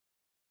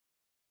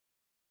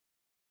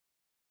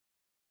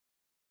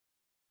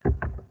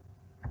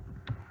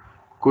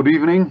Good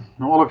evening,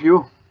 all of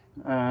you.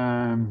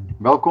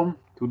 Welcome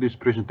to this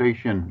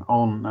presentation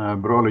on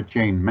broiler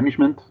chain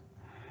management.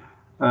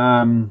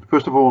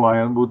 First of all,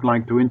 I would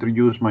like to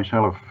introduce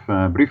myself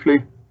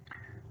briefly.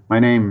 My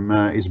name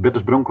is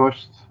Bertus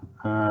Bronkhorst.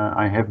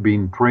 I have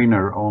been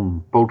trainer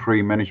on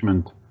poultry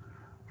management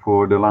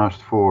for the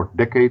last 4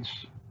 decades.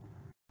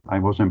 I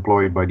was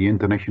employed by the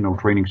International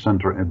Training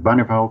Center at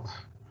Barneveld.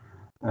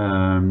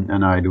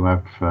 And I do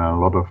have a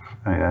lot of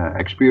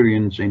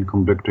experience in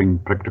conducting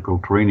practical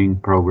training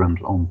programs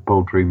on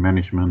poultry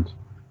management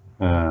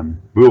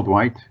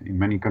worldwide in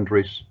many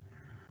countries.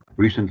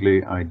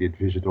 Recently, I did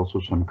visit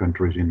also some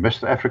countries in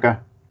West Africa,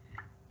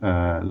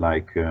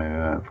 like,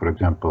 for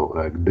example,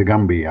 the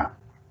Gambia.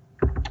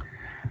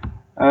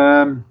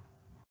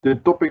 The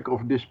topic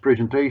of this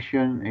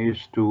presentation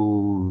is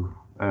to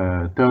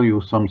tell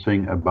you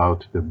something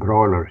about the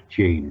broiler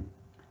chain,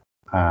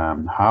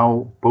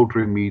 how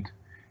poultry meat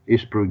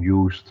is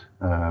produced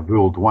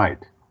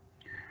worldwide.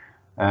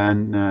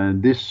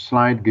 And this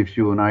slide gives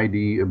you an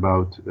idea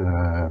about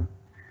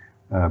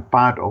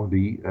part of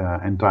the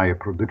entire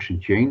production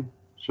chain.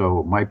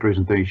 So my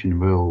presentation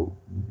will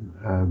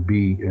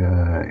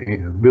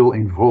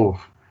involve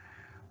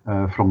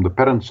from the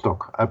parent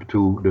stock up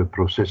to the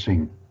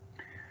processing.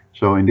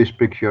 So in this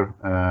picture,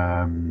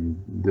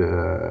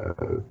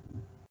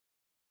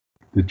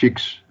 the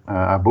chicks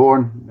are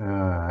born,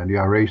 they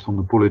are raised on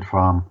the pullet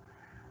farm.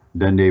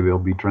 Then they will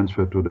be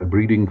transferred to the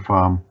breeding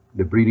farm.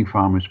 The breeding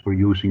farm is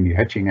producing the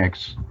hatching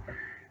eggs.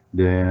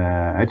 The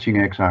hatching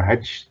eggs are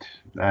hatched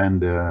and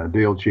the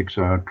adult chicks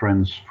are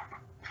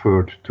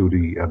transferred to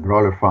the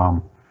broiler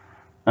farm.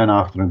 And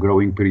after a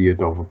growing period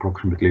of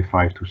approximately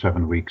 5 to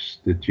 7 weeks,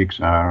 the chicks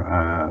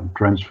are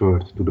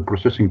transferred to the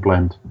processing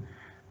plant.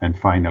 And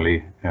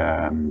finally,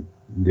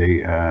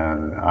 they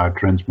are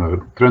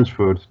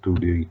transferred to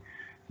the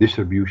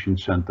distribution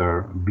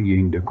center,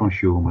 being the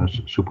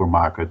consumers,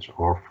 supermarkets,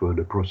 or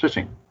further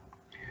processing.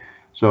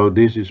 So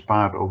this is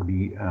part of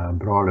the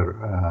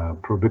broader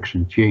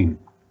production chain.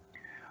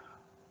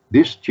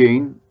 This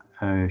chain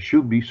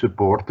should be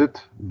supported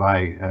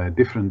by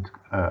different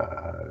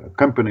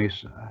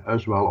companies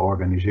as well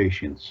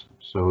organizations.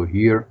 So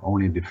here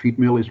only the feed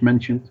mill is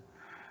mentioned,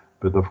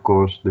 but of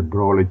course the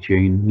broiler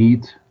chain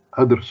needs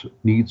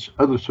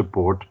other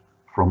support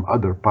from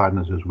other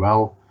partners as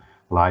well,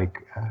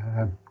 like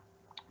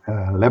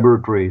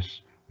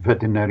laboratories,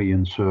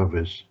 veterinarian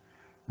service,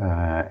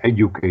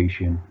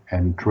 education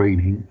and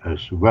training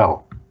as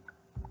well.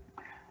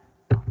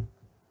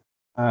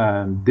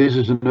 This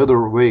is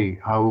another way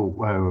how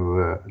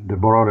the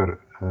broader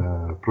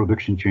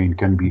production chain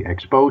can be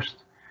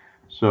exposed.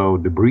 So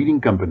the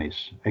breeding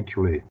companies,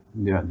 actually,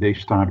 they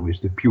start with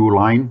the pure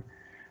line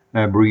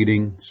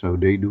breeding. So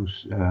they do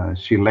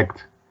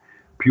select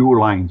pure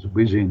lines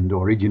within the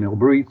original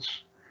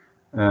breeds.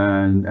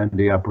 And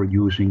they are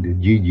producing the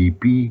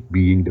GGP,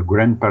 being the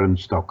grandparent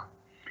stock.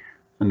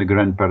 And the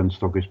grandparent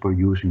stock is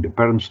producing the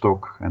parent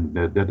stock, and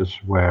that is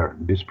where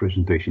this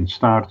presentation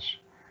starts.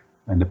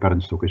 And the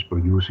parent stock is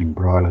producing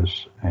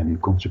broilers, and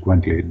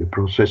consequently the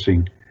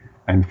processing,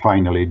 and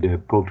finally the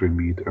poultry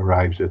meat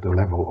arrives at the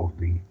level of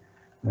the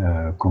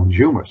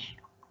consumers.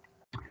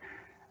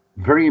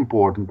 Very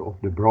important of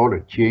the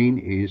broader chain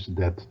is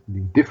that the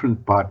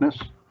different partners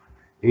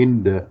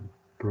in the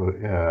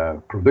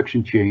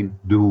production chain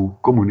do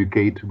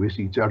communicate with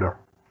each other.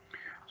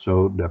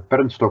 So the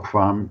parent stock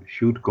farm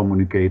should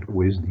communicate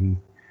with the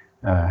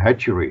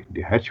hatchery.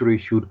 The hatchery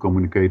should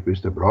communicate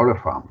with the broiler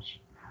farms,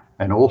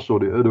 and also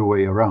the other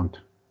way around.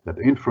 That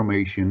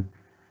information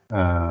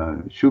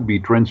should be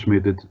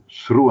transmitted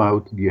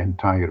throughout the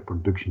entire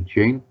production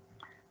chain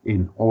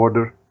in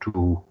order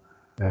to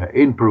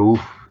improve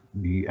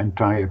the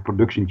entire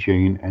production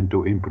chain and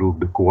to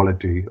improve the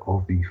quality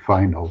of the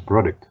final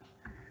product.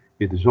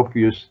 It is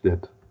obvious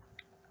that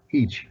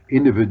each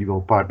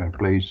individual partner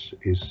plays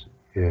his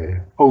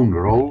own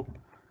role,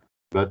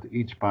 but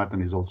each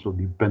partner is also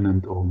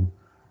dependent on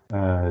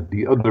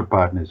the other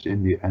partners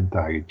in the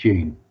entire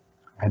chain.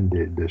 And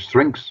the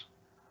strengths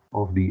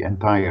of the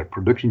entire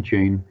production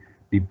chain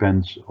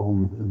depends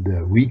on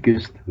the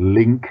weakest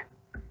link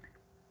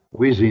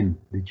within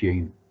the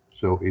chain.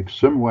 So if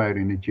somewhere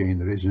in the chain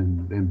there is a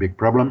big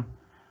problem,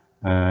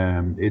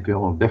 it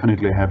will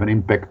definitely have an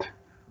impact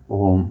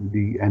on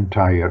the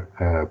entire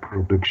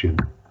production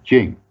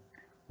chain.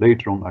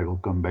 Later on, I will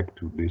come back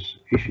to this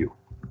issue.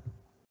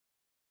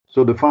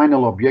 So the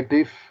final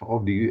objective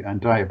of the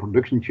entire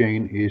production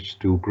chain is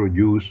to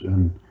produce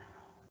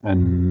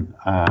an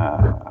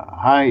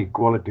high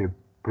quality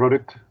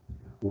product,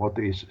 what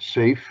is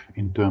safe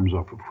in terms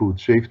of food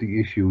safety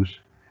issues,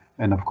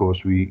 and of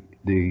course we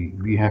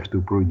have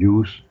to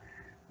produce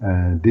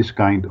this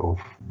kind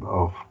of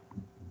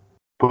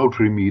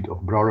poultry meat,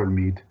 of broiler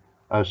meat,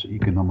 as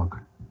economic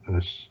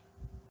as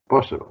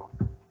possible.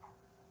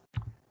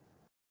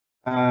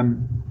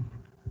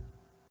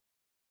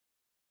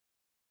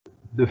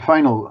 The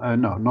final,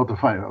 no, not the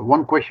final.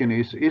 One question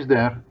is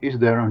there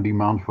a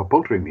demand for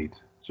poultry meat?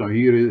 So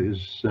here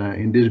is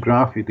in this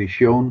graph it is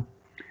shown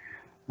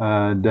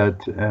that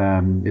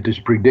it is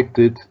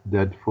predicted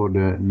that for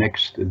the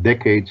next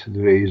decades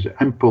there is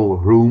ample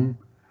room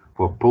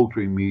for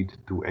poultry meat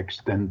to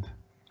extend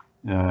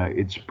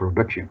its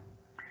production.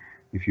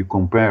 If you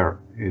compare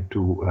it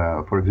to,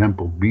 for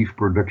example, beef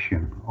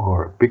production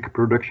or pig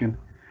production,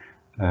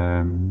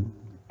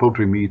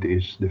 poultry meat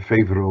is the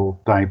favorable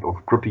type of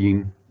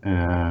protein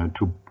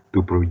to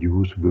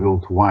produce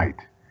worldwide.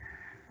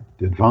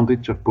 The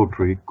advantage of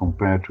poultry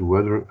compared to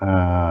other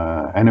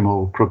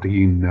animal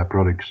protein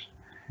products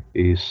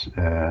is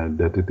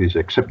that it is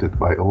accepted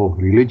by all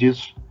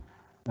religions,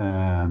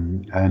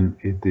 and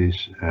it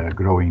is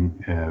growing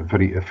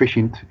very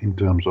efficient in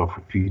terms of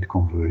feed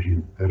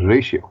conversion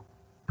ratio.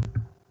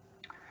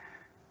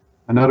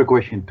 Another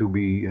question to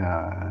be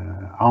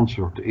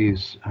answered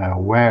is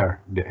where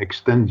the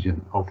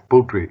extension of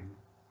poultry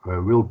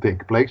will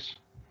take place.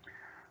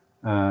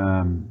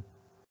 On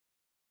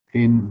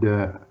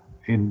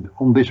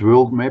this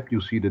world map,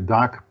 you see the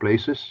dark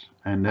places,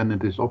 and then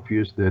it is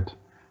obvious that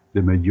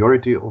the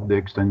majority of the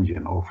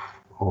extension of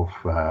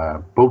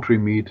poultry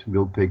meat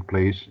will take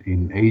place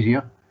in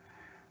Asia,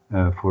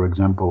 for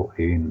example,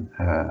 in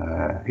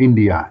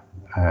India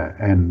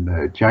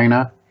and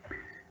China,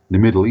 the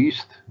Middle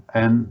East,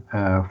 and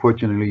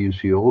fortunately you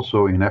see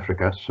also in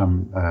Africa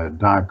some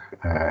dark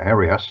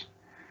areas,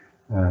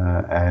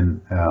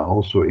 and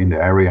also in the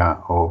area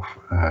of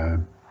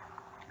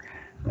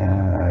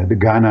the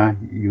Ghana,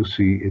 you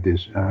see it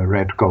is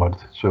red colored,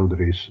 so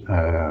there is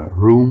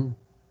room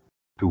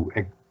to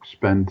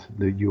expand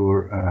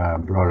your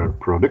broiler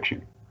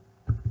production.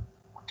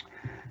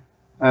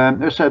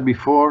 As said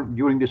before,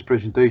 during this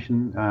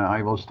presentation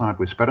I will start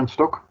with parent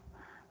stock,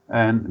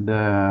 and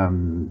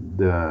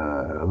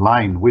the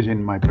line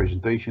within my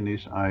presentation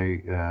is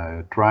I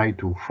try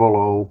to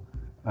follow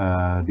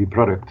the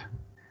product.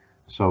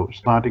 So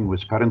starting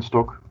with parent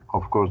stock,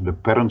 of course the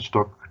parent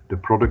stock, the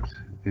product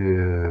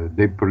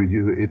it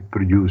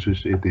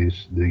produces, it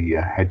is the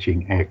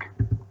hatching egg.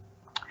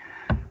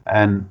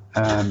 And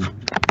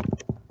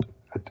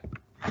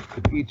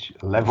at each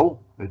level,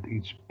 at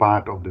each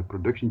part of the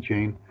production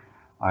chain,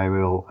 I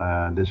will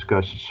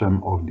discuss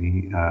some of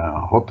the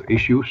hot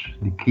issues,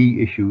 the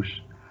key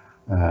issues,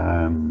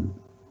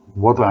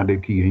 what are the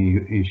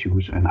key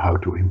issues and how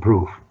to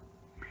improve.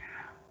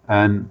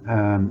 And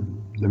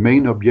the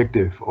main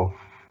objective of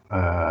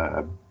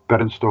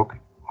parent stock,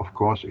 of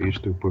course, is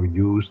to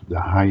produce the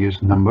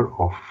highest number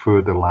of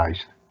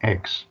fertilized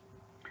eggs.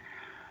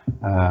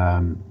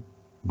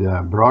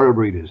 The broiler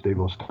breeders, they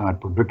will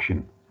start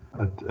production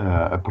at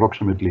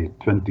approximately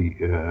at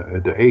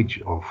the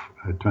age of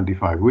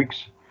 25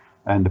 weeks,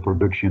 and the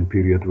production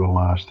period will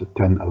last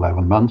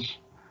 10-11 months.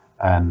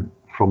 And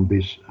from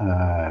this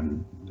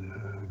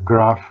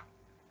graph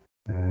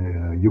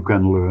you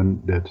can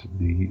learn that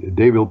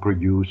they will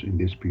produce in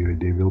this period,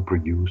 they will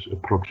produce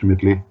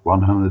approximately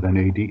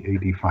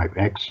 180-85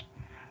 eggs,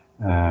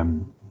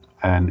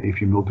 and if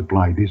you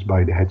multiply this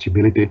by the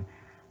hatchability,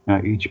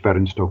 each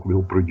parent stock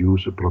will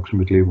produce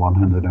approximately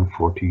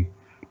 140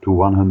 to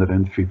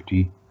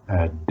 150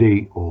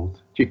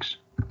 day-old chicks.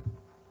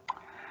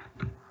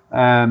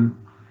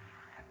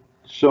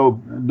 So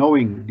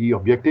knowing the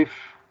objective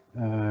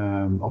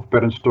of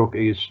parent stock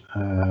is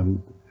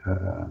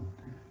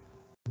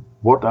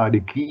what are the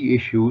key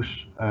issues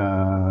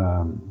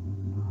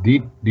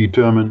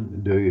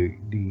determine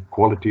the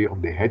quality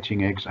of the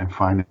hatching eggs, and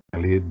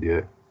finally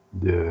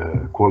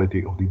the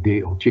quality of the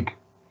day-old chick.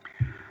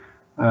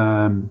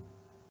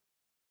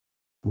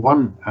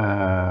 One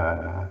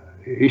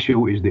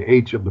issue is the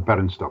age of the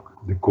parent stock.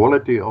 The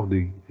quality of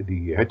the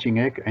hatching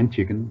egg and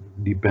chicken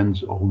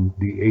depends on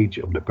the age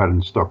of the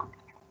parent stock.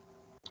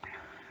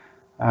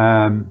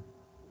 The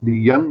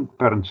young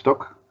parent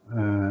stock,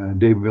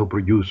 they will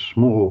produce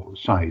small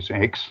size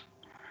eggs,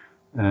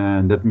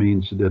 and that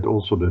means that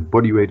also the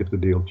body weight of the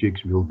day-old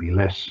chicks will be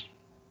less.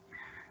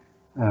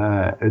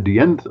 At the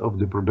end of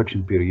the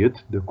production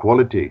period, the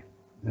quality,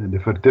 the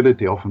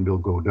fertility often will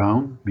go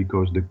down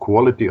because the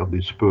quality of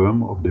the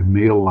sperm of the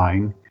male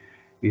line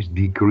is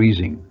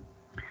decreasing.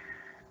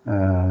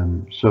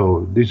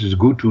 So this is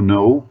good to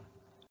know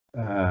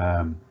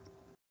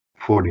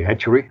for the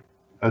hatchery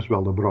as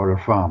well the broiler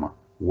farmer,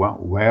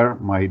 where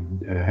my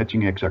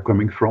hatching eggs are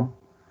coming from,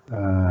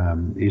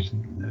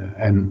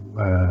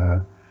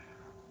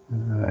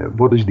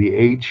 what is the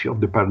age of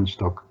the parent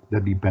stock.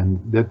 That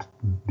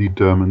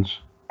determines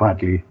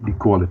partly the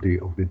quality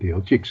of the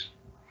day-old chicks.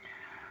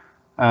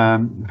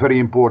 Very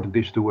important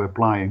is to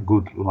apply a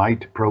good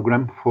light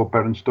program for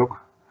parent stock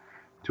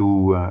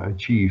to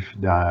achieve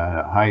the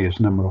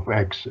highest number of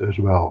eggs as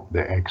well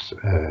the eggs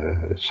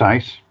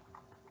size.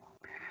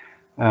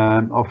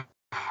 Of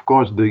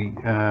course, the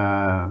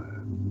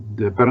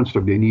parent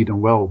stock, they need a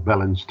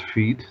well-balanced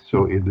feed.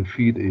 So if the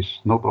feed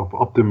is not of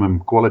optimum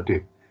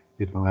quality,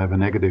 it will have a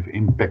negative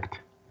impact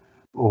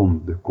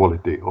on the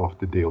quality of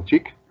the day-old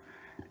chick.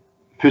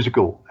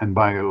 Physical and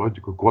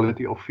biological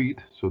quality of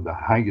feed, so the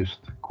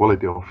highest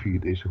quality of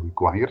feed is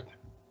required.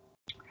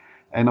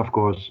 And of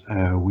course,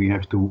 we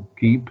have to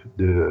keep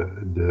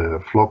the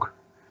flock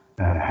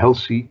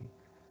healthy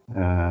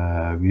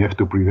We have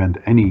to prevent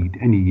any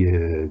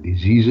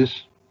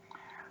diseases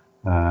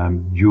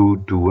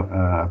due to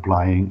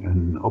applying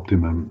an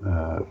optimum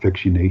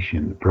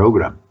vaccination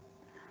program.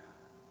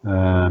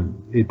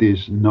 It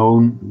is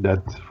known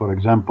that, for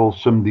example,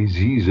 some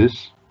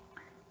diseases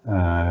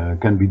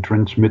can be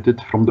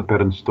transmitted from the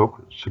parent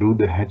stock through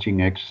the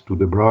hatching eggs to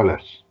the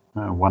broilers.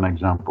 One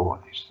example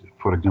is,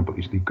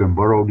 the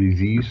Gumboro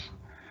disease.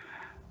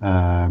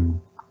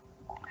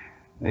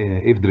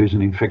 If there is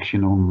an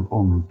infection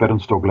on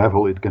parent stock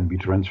level, it can be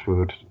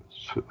transferred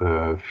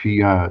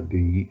via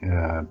the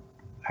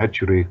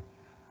hatchery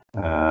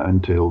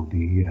until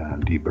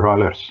the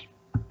broilers.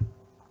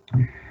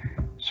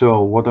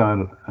 So what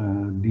are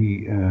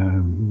the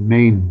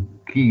main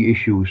key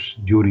issues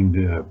during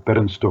the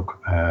parent stock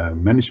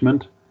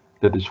management?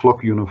 That is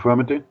flock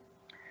uniformity.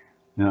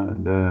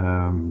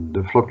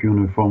 The flock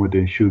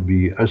uniformity should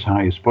be as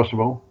high as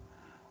possible.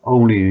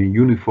 Only a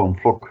uniform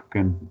flock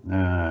can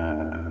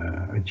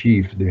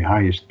achieve the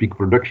highest peak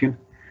production,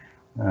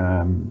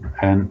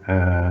 and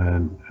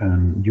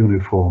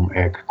uniform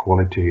egg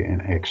quality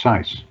and egg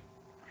size.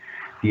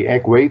 The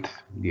egg weight,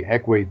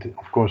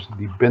 of course,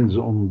 depends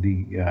on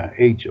the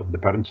age of the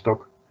parent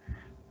stock,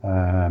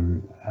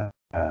 and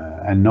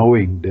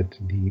knowing that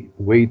the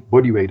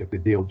body weight of the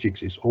day-old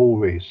chicks is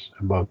always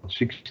about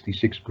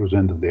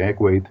 66% of the egg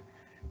weight,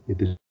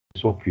 it is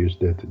obvious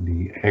that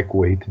the egg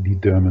weight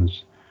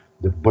determines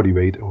the body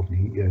weight of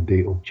the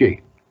day-old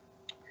chick.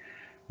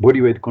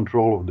 Body weight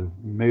control of the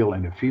male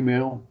and the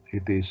female,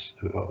 it is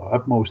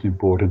utmost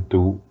important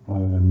to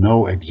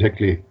know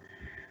exactly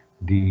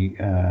the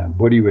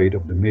body weight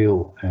of the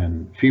male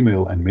and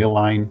female and male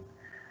line.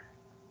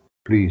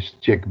 Please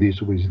check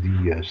this with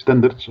the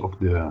standards of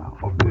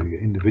the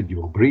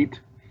individual breed,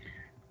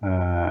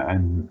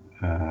 and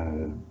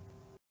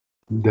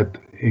that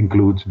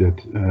includes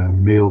that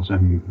males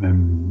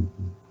and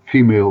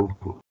female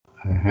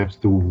have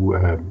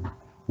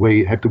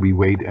to be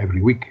weighed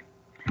every week.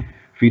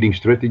 Feeding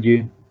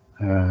strategy,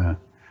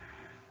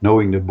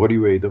 knowing the body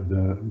weight of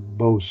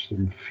both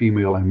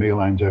female and male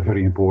lines are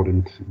very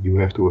important. You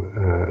have to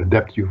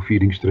adapt your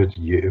feeding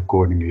strategy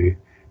accordingly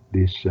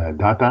this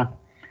data.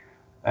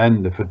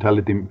 And the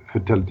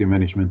fertility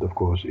management, of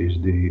course, is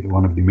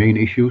one of the main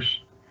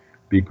issues,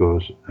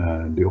 because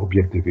the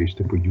objective is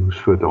to produce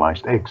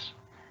fertilized eggs.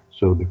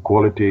 So the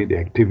quality, the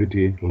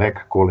activity, leg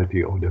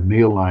quality of the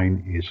male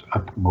line is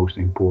utmost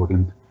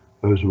important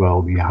as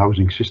well. The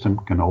housing system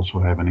can also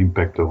have an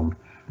impact on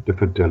the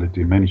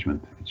fertility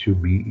management. It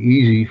should be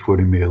easy for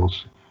the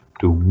males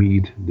to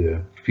meet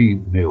the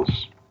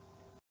females.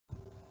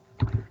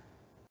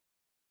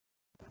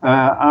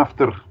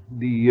 After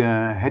the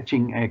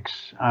hatching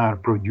eggs are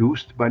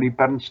produced by the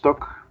parent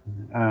stock,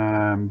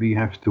 we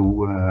have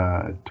to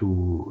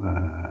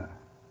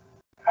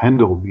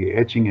handle the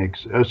hatching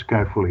eggs as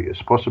carefully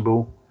as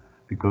possible,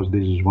 because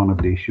this is one of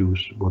the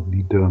issues what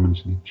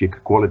determines the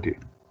chick quality.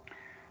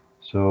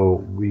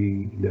 So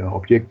the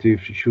objective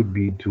should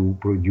be to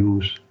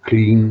produce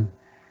clean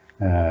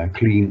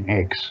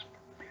eggs,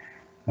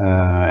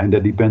 and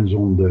that depends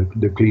on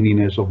the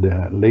cleanliness of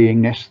the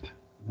laying nest,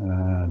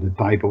 the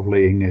type of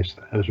laying nest,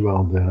 as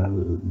well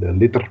the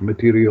litter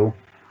material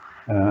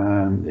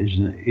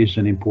is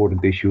an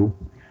important issue.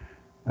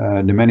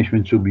 The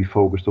management should be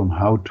focused on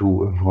how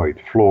to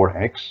avoid floor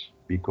eggs,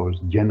 because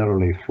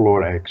generally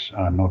floor eggs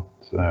are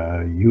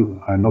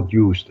not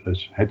used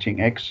as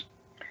hatching eggs.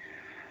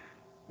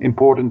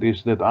 Important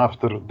is that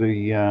after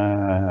the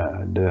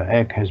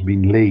egg has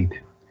been laid,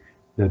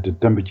 that the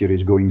temperature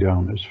is going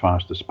down as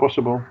fast as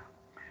possible.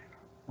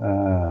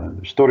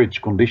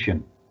 Storage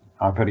condition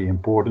are very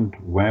important,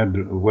 where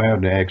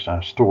the eggs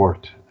are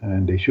stored,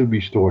 and they should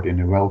be stored in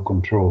a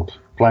well-controlled,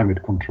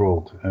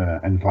 climate-controlled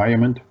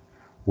environment,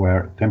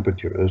 where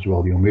temperature as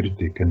well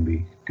humidity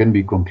can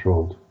be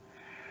controlled.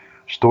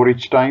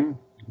 Storage time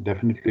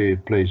definitely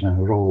plays a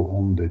role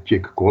on the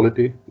chick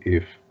quality.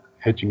 If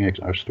hatching eggs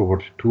are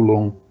stored too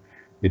long,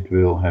 it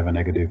will have a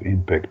negative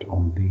impact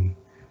on the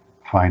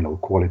final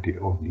quality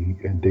of the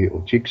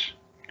day-old chicks.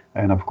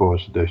 And of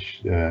course,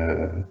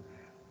 the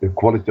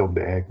quality of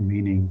the egg,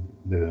 meaning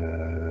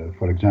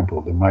for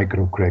example, the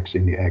micro cracks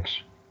in the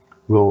eggs,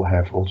 will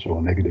have also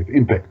a negative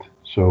impact.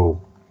 So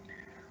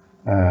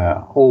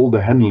all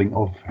the handling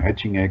of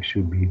hatching eggs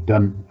should be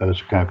done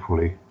as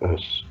carefully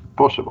as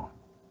possible.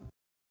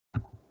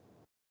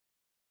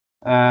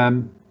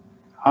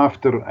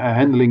 After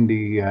handling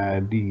the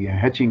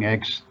hatching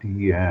eggs,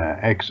 the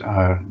eggs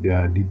are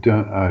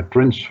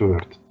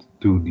transferred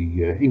to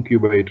the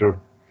incubator,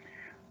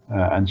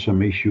 and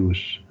some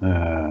issues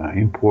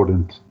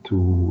important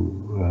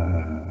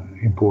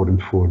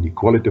for the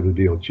quality of the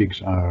day-old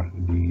chicks are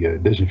the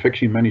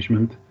disinfection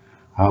management,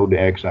 how the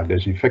eggs are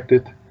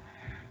disinfected.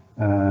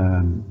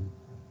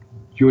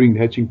 During the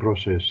hatching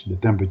process, the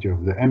temperature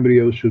of the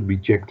embryos should be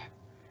checked,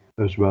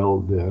 as well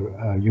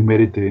the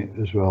humidity,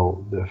 as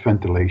well the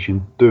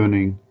ventilation,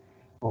 turning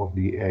of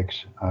the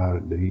eggs are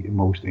the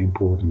most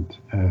important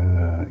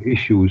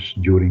issues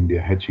during the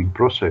hatching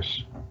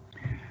process.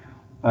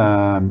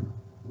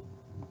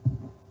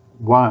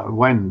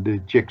 when the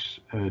chicks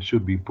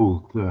should be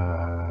pulled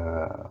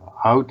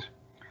out,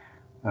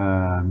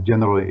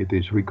 generally it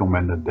is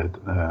recommended that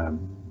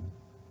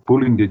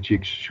pulling the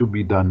chicks should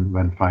be done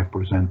when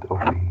 5% of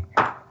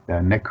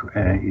the neck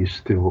is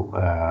still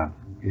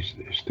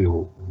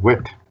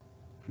wet.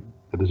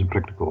 That is a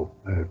practical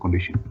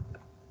condition.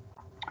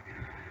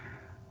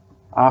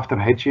 After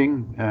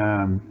hatching,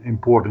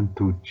 important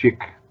to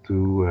check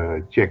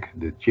the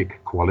chick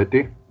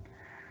quality.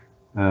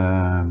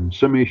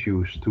 Some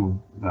issues to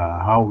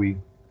how we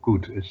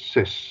could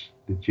assess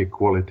the chick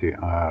quality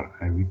are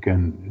we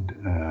can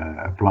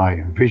apply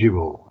a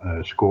visual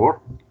score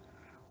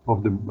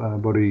of the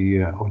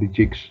body of the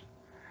chicks.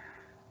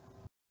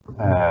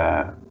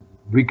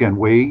 We can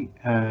weigh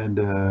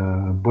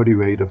the body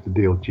weight of the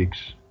Dale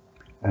chicks,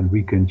 and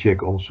we can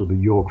check also the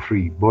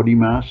yolk-free body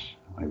mass.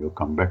 I will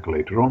come back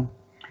later on.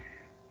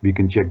 We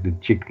can check the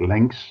chick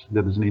length.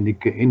 That is an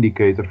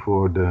indicator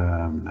for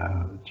the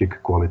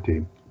chick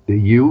quality. The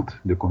yield,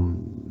 the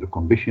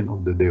condition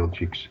of the Dale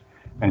chicks,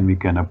 and we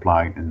can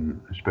apply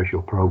a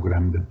special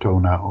program, the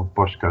TONA or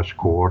POSCA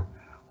score,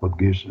 what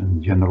gives a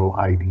general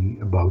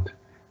idea about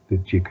the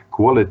chick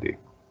quality,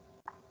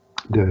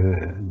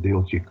 the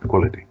Dale chick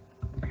quality.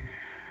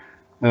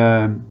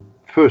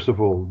 First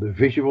of all, the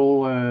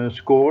visual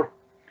score.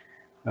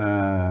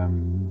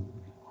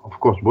 Of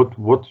course,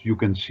 what you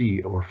can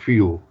see or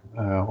feel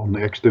on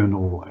the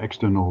external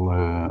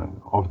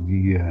of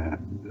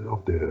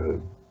the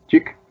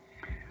chick.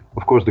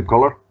 Of course, the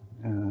color.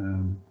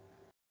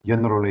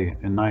 Generally,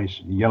 a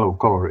nice yellow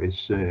color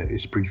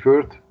is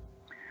preferred.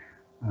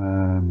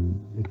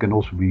 It can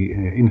also be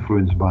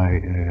influenced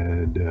by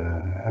the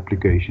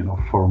application of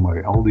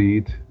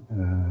formaldehyde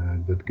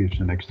that gives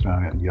an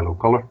extra yellow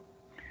color.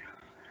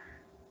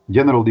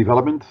 General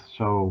development.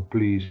 So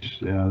please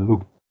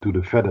look to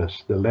the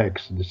feathers, the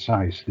legs, the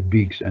size, the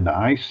beaks, and the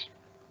eyes.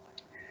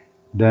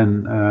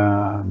 Then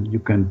you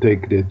can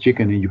take the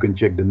chicken and you can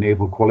check the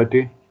navel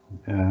quality.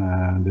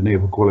 The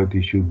navel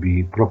quality should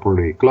be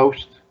properly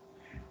closed.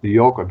 The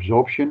yolk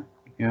absorption,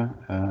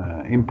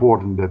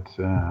 important that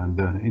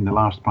in the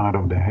last part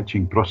of the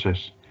hatching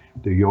process,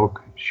 the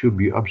yolk should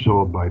be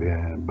absorbed by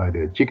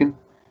the chicken.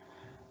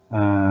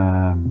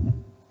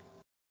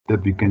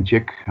 That we can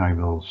check. I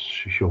will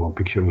show a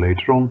picture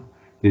later on.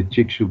 The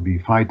chick should be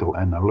vital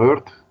and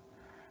alert.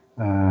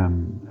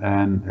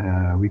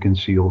 We can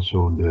see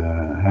also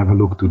have a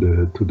look to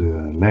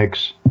the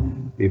legs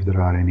if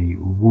there are any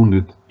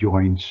wounded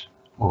joints,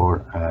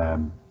 or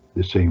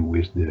the same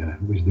with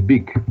the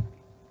beak.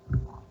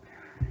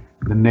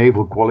 The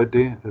navel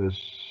quality, as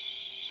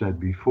said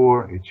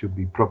before, it should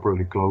be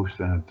properly closed,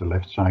 and at the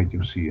left side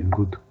you see a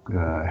good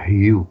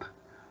healed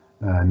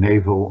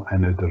navel,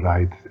 and at the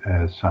right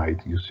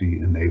side you see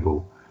a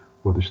navel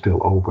what is still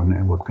open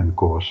and what can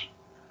cause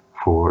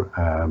for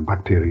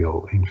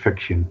bacterial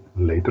infection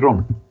later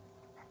on.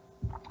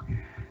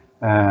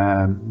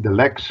 The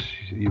legs,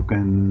 you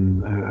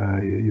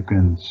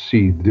can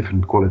see the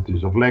different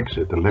qualities of legs.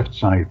 At the left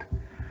side,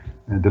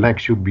 the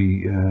legs should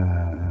be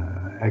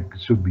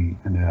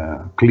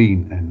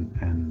clean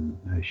and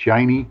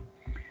shiny,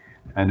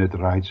 and at the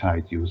right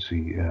side you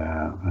see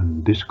a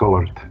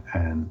discolored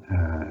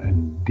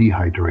and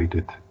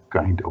dehydrated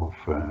kind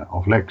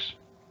of legs,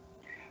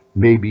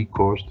 maybe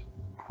caused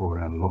for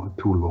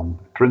too long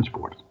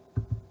transport.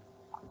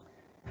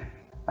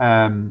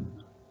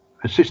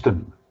 A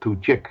system to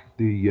check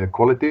the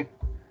quality.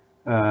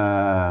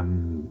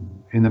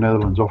 In the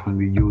Netherlands, often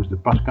we use the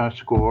POSCA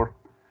score,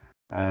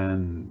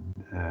 and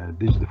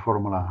this is the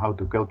formula how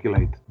to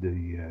calculate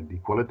the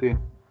quality.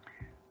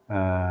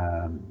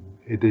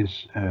 It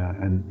is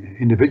an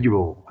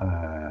individual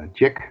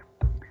check.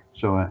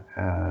 So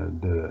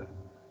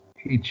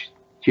each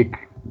chick,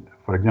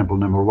 for example,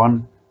 number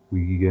 1,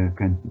 we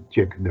can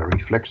check the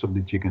reflex of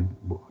the chicken,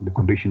 the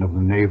condition of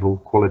the navel,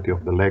 quality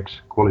of the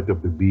legs, quality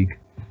of the beak,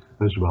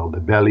 as well the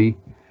belly,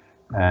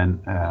 and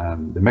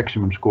the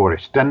maximum score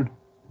is 10.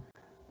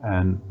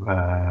 And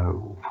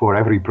for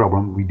every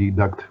problem we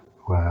deduct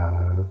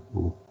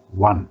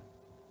 1.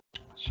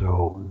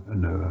 So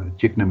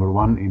chick number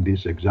 1 in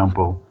this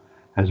example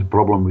has a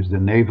problem with the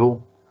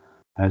navel,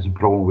 has a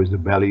problem with the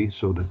belly,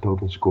 so the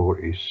total score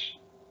is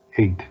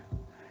 8.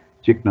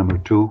 Chick number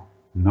 2,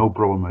 no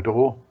problem at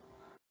all.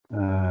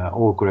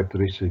 All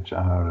characteristics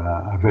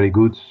are very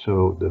good,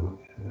 so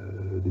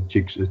the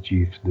chicks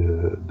achieved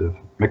the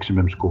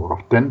maximum score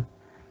of 10.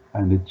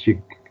 And the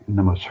chick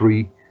number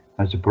 3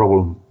 has a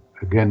problem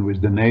again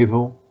with the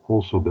navel,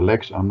 also the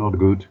legs are not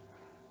good,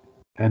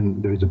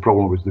 and there is a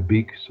problem with the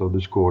beak, so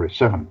the score is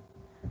 7.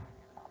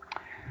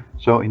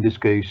 So in this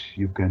case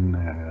you can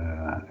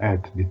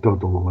add the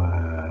total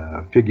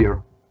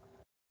figure,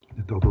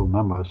 the total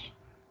numbers,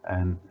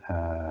 and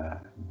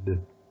the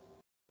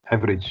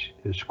average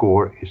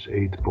score is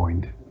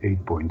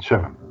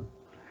 8.7.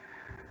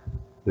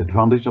 The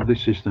advantage of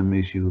this system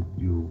is you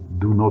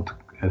do not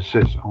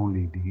assess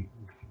only the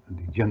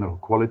general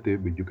quality,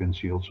 but you can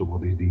see also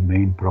what is the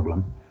main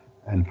problem.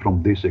 And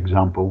from this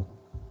example,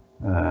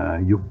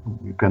 you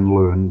can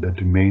learn that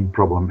the main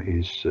problem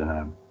is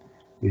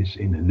is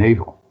in the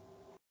navel.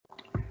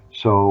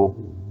 So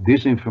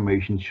this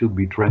information should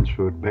be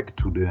transferred back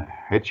to the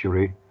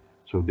hatchery,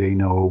 so they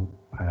know,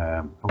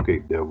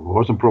 okay, there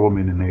was a problem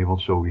in the navel,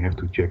 so we have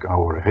to check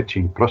our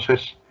hatching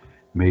process.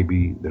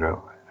 Maybe there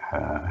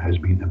has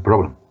been a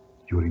problem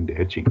during the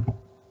hatching.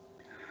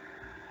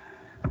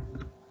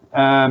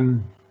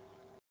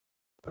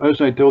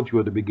 As I told you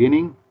at the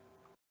beginning,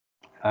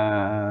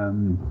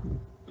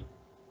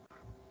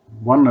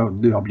 one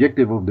of the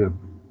objective of the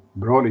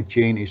broiler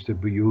chain is to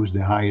produce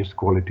the highest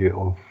quality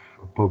of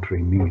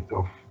poultry meat,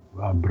 of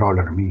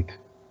broiler meat.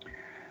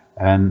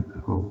 And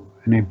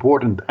an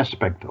important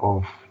aspect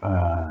of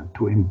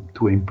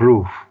to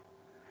improve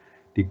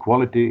the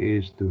quality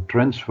is the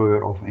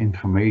transfer of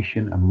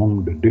information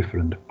among the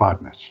different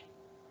partners.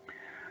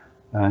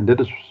 And that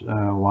is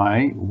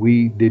why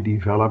we did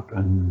develop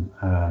a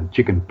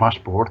chicken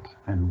passport,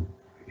 and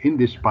in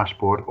this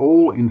passport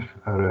all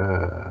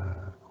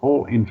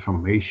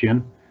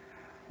information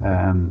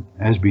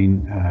has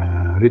been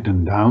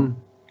written down,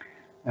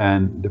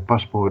 and the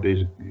passport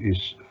is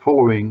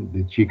following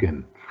the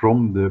chicken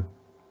from the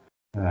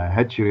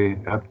hatchery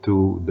up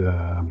to the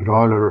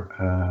broiler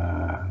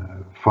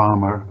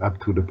farmer, up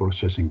to the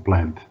processing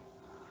plant.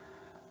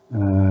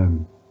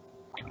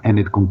 And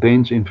it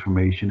contains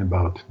information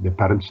about the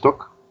parent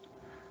stock,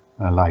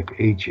 like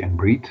age and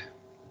breed,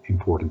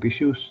 important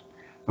issues,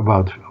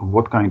 about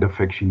what kind of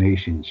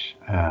vaccinations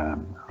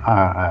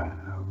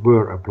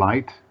were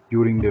applied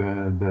during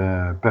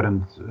the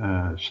parent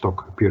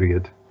stock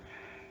period,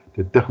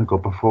 the technical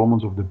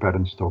performance of the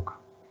parent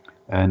stock,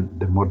 and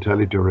the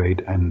mortality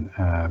rate and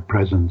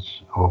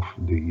presence of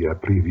the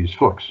previous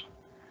flocks.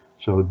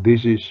 So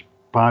this is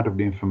part of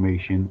the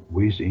information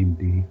within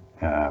the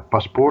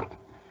passport,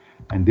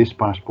 and this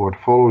passport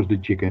follows the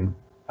chicken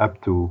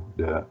up to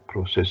the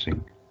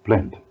processing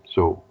plant.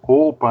 So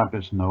all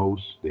partners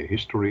knows the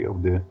history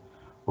of the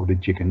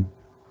chicken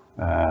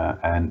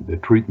and the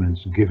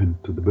treatments given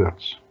to the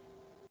birds.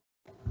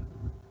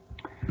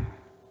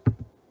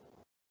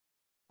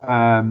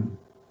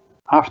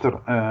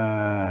 After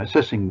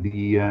assessing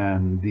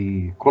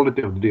the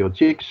quality of the day-old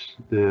chicks,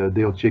 the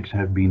day-old chicks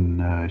have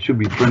been should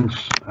be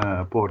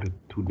transported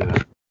to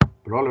the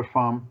broiler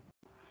farm,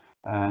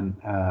 and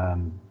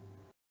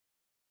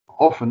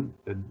often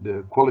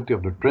the quality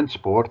of the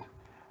transport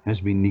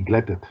has been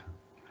neglected.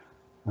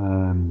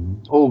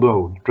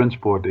 Although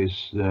transport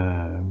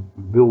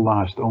will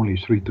last only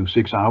 3 to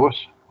 6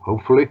 hours,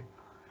 hopefully,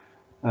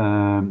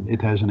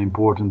 it has an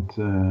important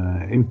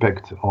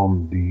impact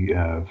on the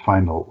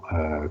final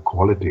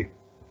quality.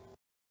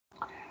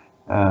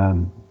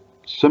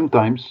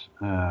 Sometimes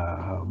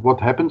what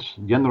happens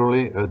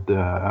generally at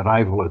the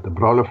arrival at the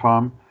broiler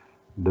farm,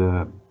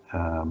 the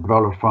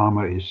broiler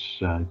farmer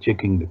is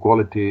checking the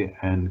quality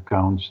and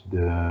counts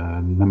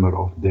the number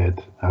of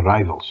dead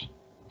arrivals.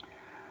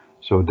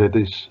 So that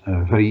is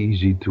very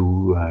easy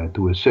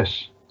to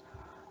assess.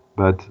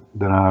 But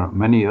there are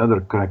many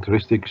other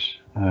characteristics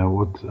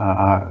what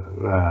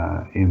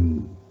are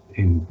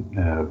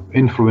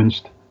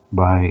influenced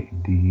by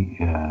the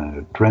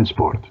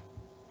transport,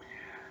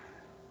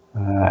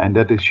 and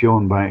that is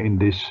shown by in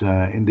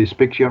this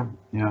picture.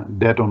 Yeah,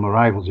 dead on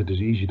arrivals, it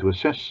is easy to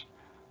assess,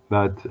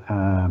 but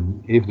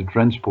if the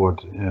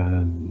transport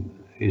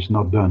is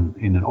not done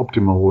in an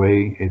optimal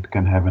way, it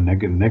can have a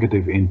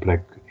negative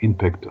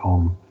impact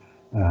on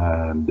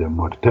the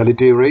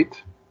mortality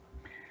rate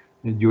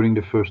during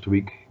the first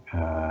week,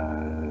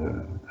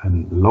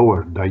 and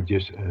lower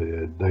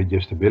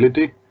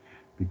digestibility,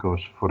 because,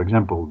 for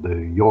example,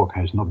 the yolk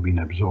has not been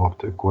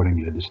absorbed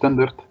according to the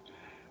standard.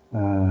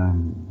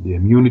 The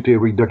immunity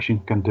reduction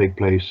can take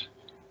place,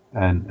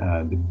 and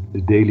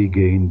the daily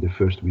gain the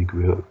first week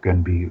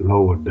can be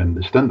lower than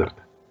the standard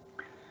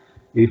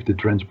if the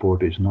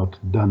transport is not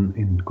done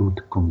in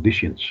good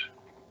conditions.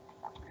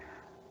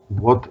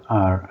 What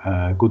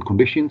are good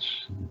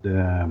conditions?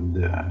 The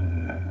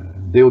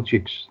day-old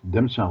chicks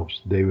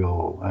themselves, they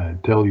will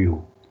tell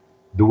you,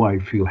 do I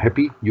feel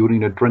happy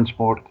during the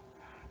transport?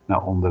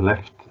 Now on the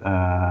left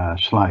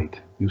slide,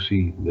 you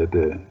see that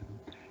the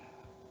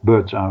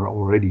birds are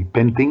already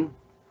panting.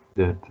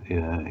 That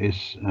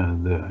is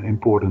the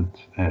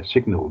important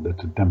signal that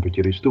the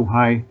temperature is too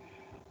high.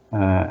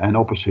 And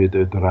opposite,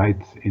 at the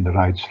right, in the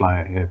right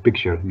slide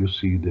picture, you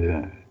see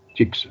the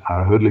chicks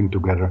are huddling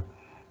together,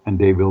 and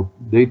they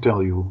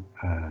tell you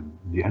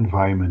the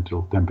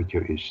environmental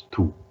temperature is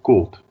too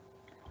cold.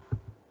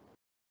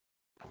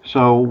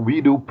 So we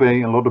do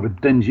pay a lot of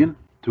attention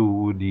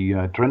to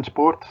the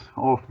transport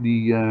of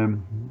the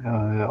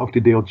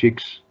day-old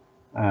chicks.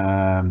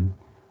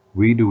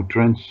 We do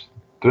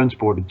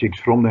transport the chicks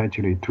from the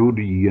hatchery to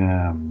the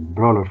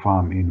broiler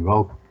farm in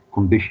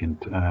well-conditioned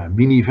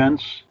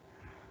minivans,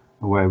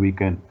 where we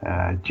can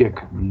check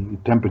the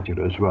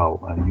temperature as well,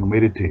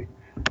 humidity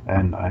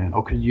and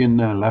oxygen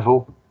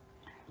level.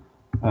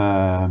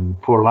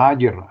 For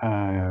larger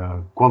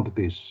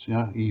quantities,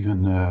 yeah,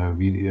 even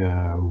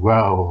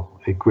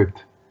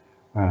well-equipped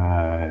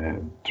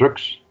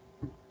trucks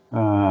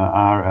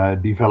are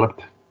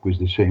developed with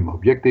the same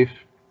objective.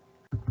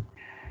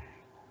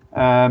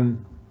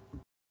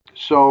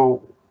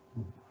 So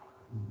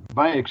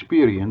by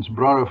experience,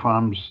 broiler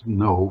farms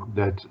know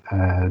that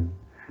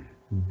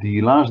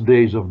the last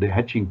days of the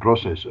hatching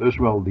process, as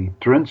well the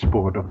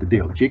transport of the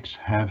day old chicks,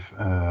 have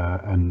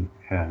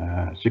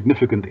a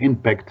significant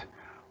impact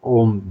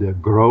on the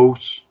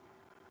growth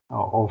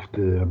of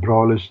the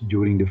broilers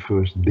during the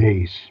first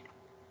days.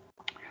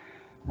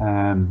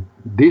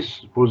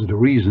 This was the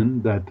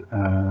reason that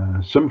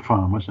some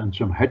farmers and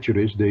some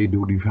hatcheries, they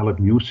do develop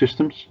new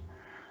systems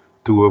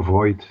to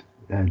avoid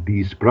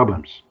these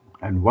problems.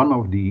 And one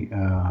of the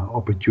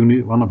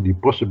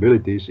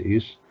possibilities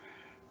is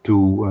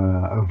to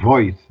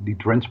avoid the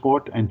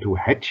transport and to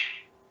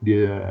hatch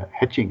the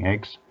hatching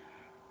eggs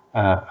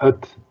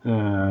at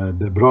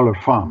the broiler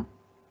farm.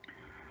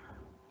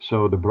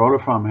 So the broiler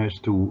farm has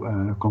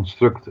to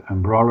construct a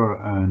broiler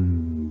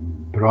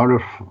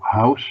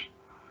house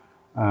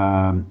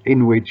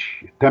in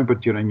which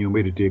temperature and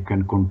humidity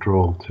can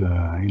controlled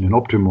in an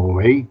optimal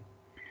way.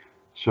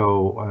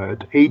 So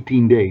at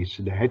 18 days,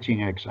 the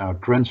hatching eggs are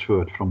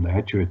transferred from the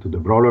hatchery to the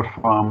broiler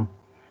farm,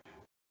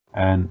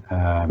 and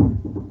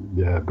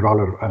the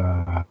broiler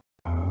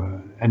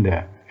and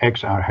the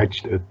eggs are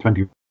hatched at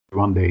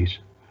 21 days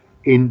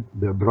in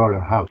the broiler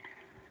house.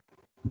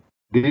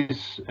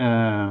 This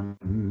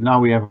now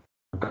we have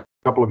a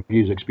couple of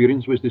years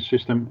experience with this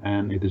system,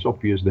 and it is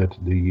obvious that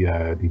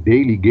the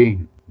daily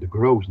gain, the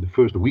growth, the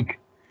first week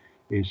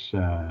is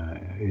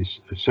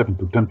 7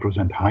 to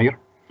 10% higher.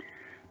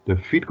 The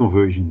feed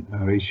conversion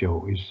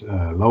ratio is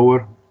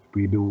lower.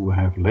 We do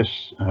have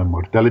less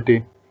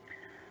mortality.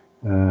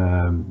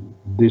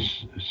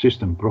 This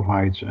system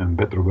provides a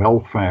better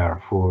welfare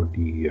for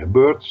the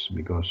birds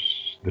because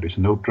there is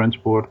no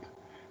transport,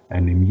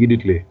 and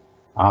immediately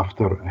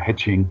after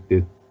hatching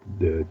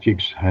the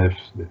chicks have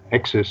the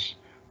access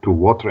to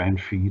water and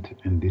feed,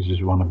 and this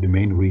is one of the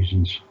main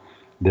reasons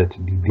that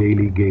the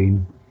daily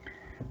gain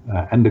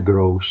and the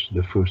growth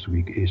the first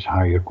week is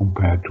higher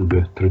compared to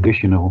the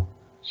traditional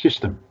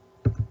system.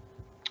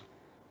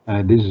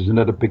 This is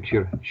another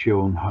picture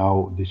showing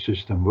how the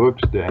system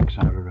works. The eggs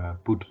are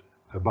put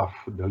above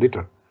the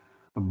litter,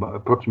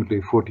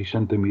 approximately 40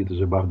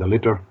 centimeters above the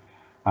litter,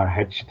 are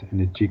hatched, and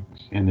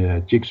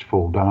the chicks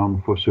fall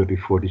down for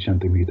 30-40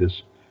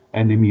 centimeters,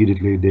 and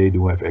immediately they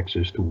do have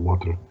access to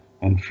water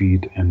and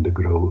feed, and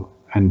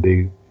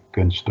they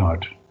can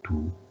start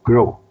to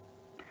grow.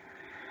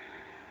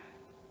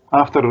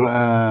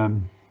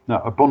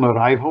 Upon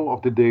arrival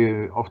of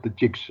the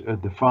chicks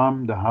at the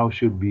farm, the house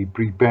should be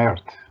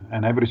prepared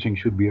and everything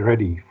should be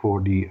ready for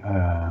the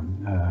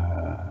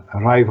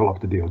arrival of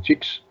the day old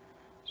chicks.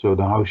 So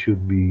the house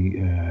should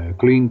be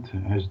cleaned,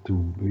 has to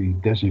be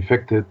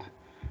disinfected,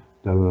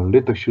 the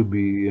litter should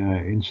be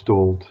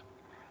installed,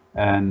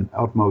 and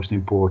utmost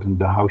important,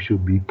 the house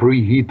should be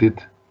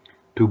preheated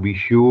to be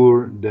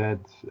sure that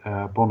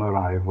upon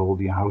arrival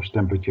the house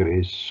temperature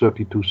is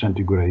 32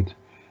 centigrade,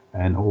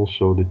 and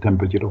also the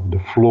temperature of the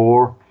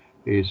floor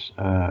is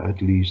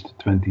at least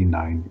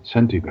 29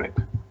 centigrade.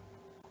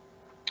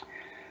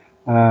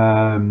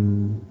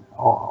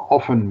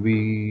 Often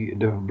the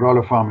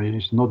broiler farmer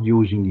is not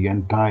using the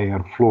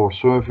entire floor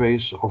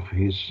surface of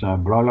his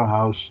broiler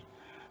house,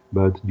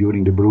 but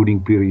during the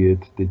brooding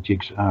period the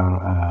chicks are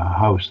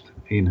housed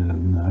in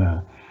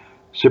a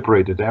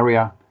separated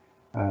area.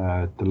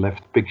 The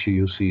left picture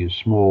you see a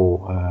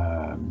small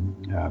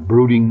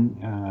brooding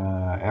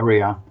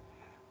area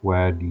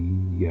where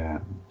the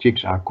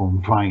chicks are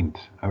confined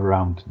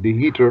around the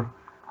heater.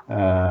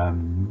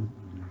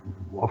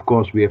 Of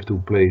course, we have to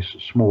place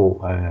small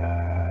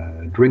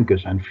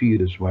drinkers and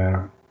feeders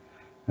where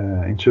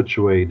in such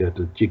a way that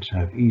the chicks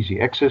have easy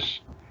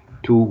access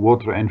to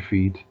water and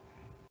feed.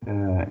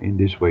 In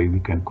this way we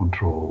can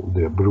control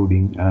the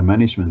brooding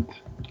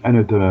management. And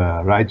at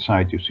the right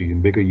side you see a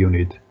bigger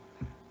unit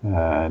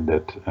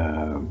that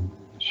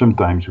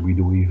sometimes we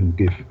do even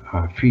give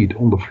feed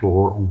on the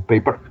floor on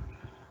paper,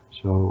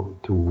 so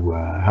to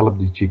help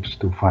the chicks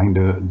to find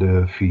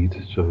the feed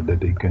so that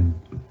they can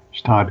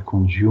start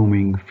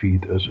consuming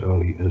feed as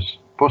early as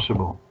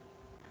possible.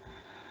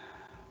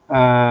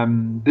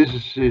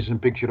 This is a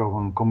picture of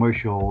a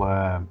commercial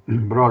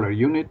broiler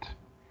unit.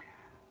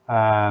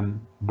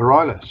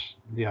 Broilers,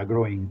 they are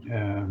growing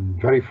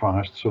very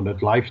fast, so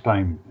that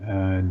lifetime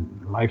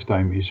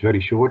is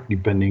very short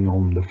depending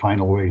on the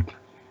final weight.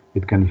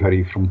 It can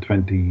vary from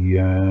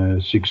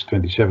 26,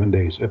 27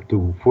 days up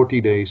to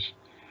 40 days.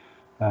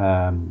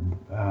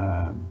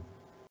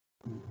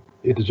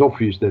 It is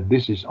obvious that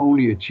this is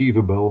only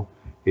achievable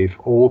if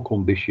all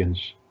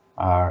conditions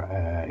are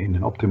in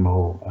an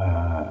optimal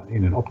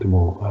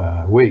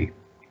way.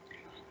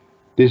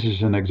 This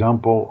is an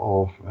example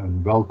of a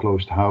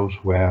well-closed house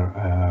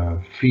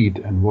where feed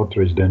and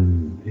water is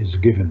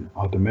given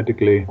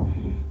automatically.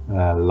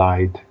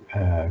 Light,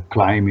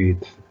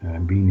 climate,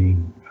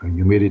 meaning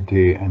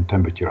humidity and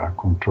temperature are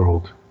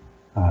controlled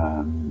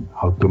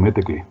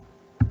automatically.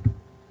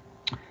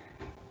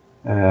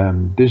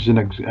 This is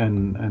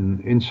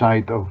an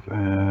inside of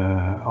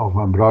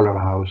a broiler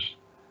house,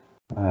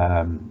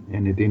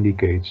 and it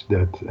indicates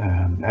that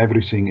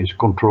everything is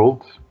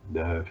controlled.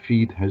 the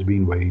feed has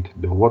been weighed,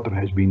 the water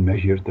has been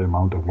measured, the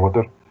amount of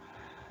water,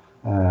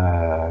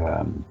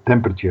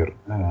 temperature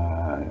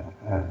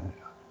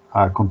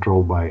are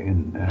controlled by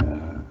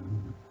an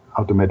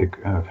automatic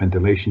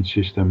ventilation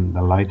system.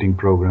 The lighting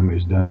program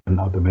is done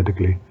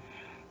automatically,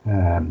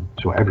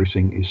 so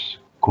everything is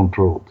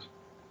controlled.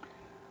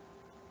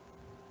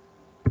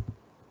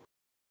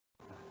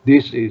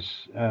 This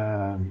is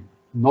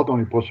not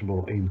only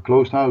possible in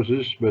closed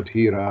houses, but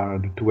here are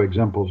the two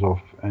examples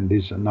of, and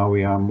this now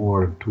we are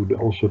more to the,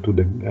 also to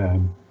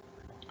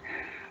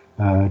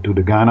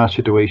the Ghana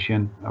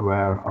situation,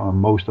 where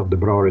most of the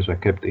broilers are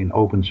kept in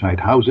open side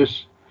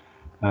houses.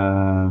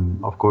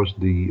 Of course,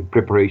 the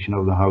preparation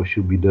of the house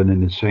should be done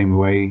in the same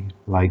way,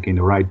 like in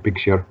the right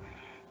picture.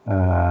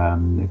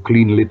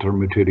 Clean litter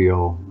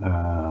material,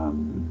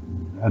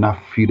 enough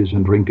feeders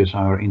and drinkers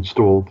are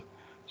installed,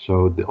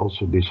 so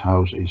also this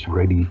house is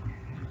ready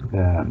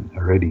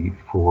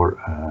for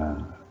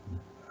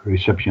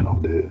reception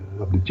of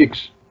the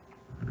chicks.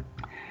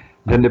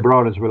 Then the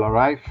broilers will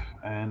arrive,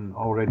 and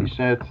already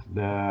said,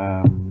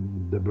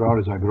 the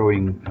broilers are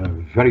growing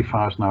very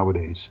fast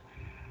nowadays.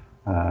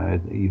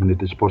 Even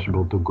it is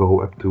possible to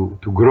grow up to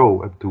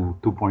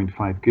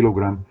 2.5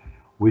 kilogram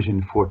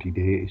within 40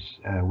 days,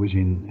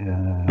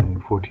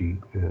 within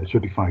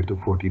 35 to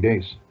 40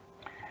 days.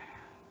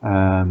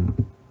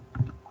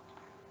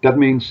 That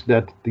means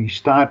that the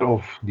start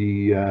of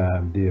the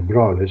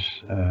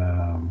broilers,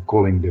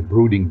 calling the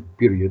brooding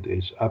period,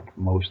 is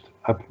utmost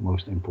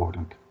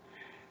important.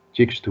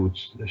 Chicks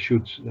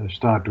should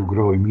start to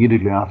grow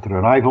immediately after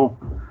arrival.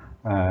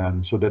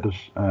 So that is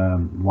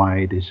why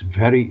it is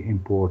very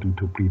important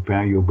to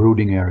prepare your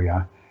brooding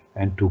area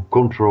and to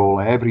control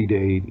every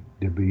day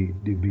the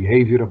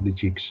behavior of the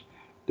chicks,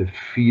 the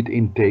feed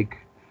intake,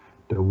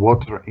 the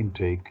water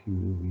intake.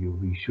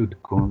 We should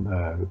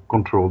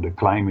control the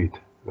climate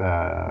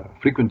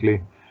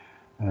frequently,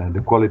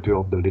 the quality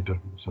of the litter.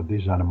 So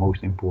these are the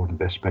most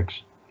important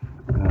aspects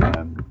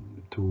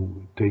to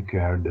take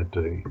care that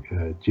the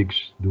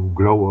chicks do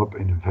grow up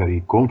in a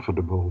very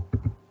comfortable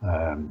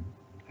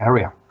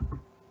area.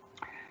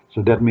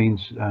 So that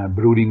means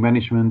brooding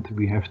management.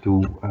 We have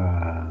to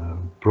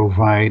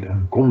provide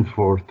a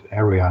comfort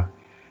area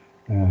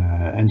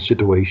and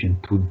situation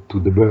to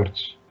the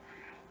birds.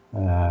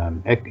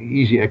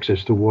 Easy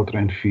access to water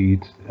and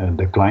feed.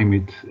 The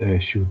climate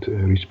should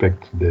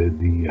respect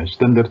the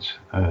standards,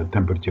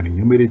 temperature and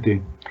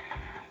humidity.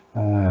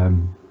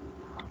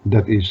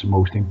 That is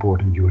most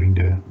important during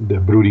the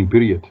brooding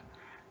period.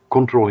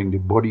 Controlling the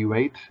body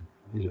weight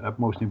is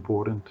utmost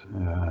important.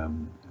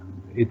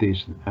 It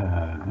is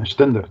a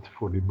standard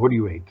for the body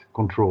weight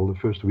control. The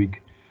first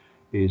week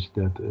is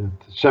that at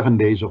 7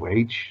 days of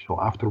age, so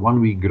after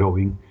 1 week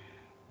growing,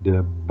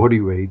 the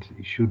body weight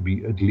should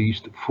be at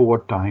least 4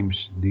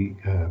 times the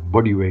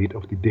body weight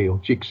of the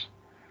day-old chicks.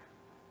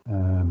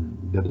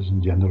 That is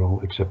in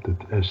general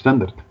accepted as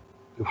standard.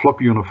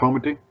 Flock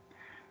uniformity.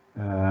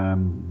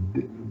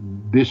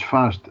 This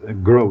fast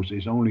growth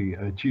is only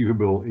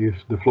achievable if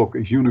the flock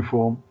is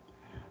uniform.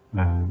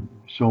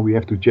 So we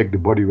have to check the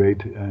body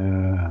weight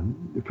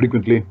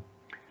frequently.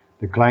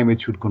 The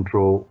climate should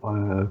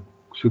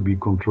be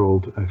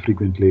controlled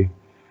frequently.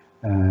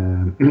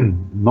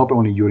 Not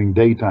only during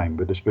daytime,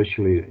 but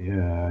especially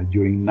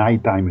during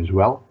nighttime as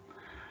well.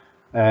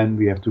 And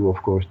we have to,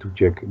 of course, to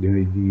check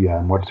the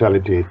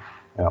mortality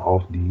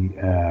of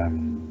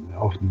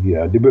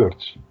the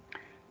birds.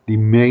 The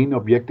main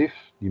objective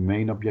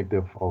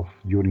of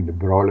during the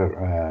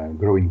broiler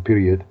growing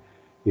period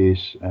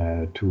is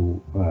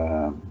to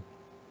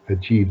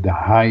achieve the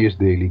highest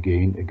daily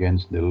gain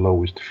against the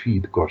lowest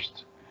feed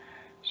cost.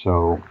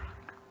 So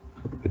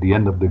at the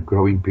end of the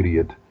growing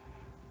period,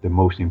 the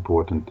most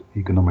important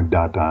economic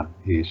data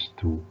is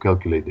to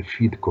calculate the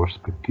feed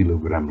cost per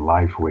kilogram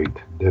live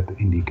weight. That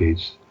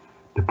indicates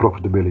the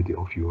profitability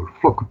of your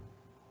flock.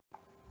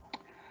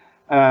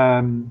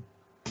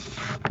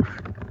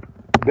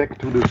 Back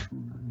to the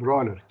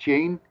broiler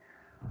chain.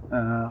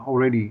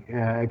 Already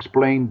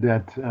explained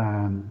that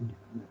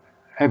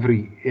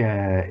every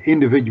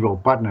individual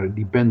partner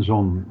depends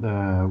on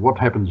what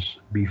happens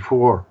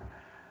before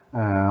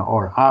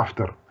or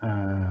after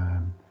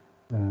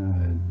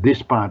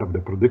this part of the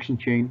production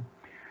chain.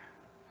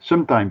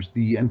 Sometimes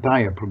the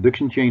entire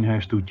production chain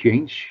has to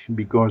change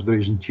because there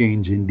is a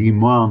change in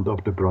demand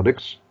of the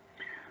products.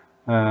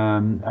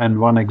 And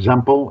one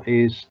example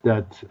is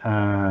that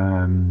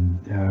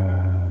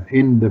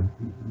in the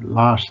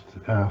last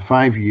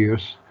 5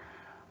 years,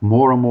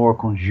 more and more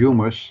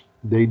consumers,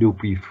 they do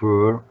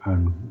prefer a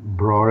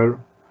broiler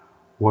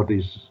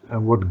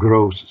what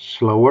grows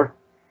slower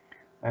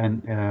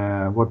and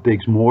what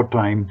takes more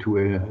time to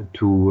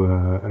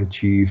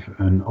achieve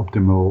an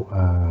optimal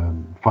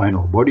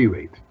final body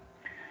weight.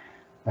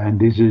 And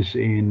this is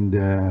in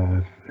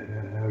the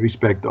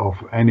respect of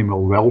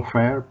animal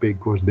welfare,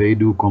 because they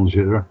do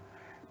consider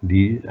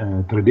the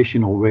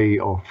traditional way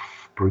of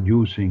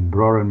producing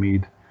broiler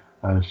meat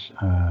as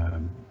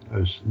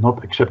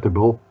not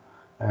acceptable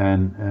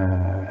and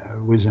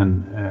with a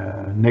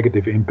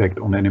negative impact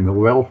on animal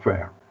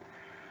welfare.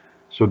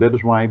 So that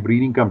is why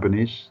breeding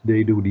companies,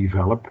 they do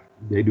develop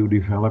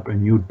a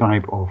new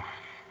type of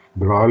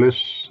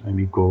broilers, and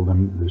we call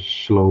them the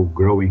slow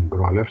growing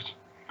broilers.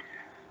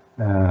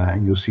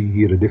 And you'll see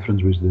here a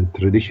difference with the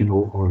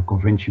traditional or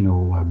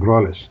conventional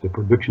broilers. The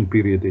production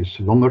period is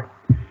longer.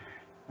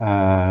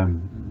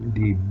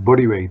 The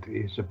body weight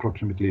is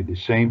approximately the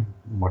same.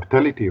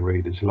 Mortality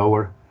rate is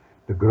lower.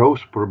 The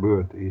growth per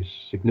bird is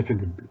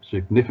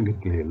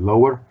significantly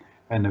lower,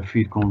 and the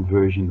feed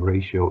conversion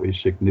ratio is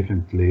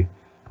significantly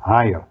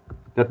higher.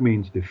 That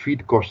means the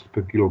feed cost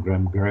per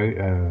kilogram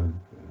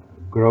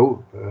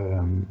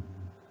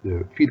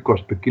the feed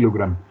cost per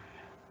kilogram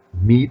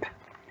meat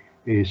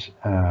is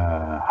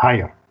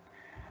higher.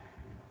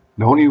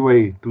 The only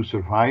way to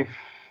survive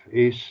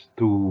is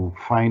to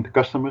find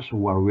customers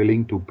who are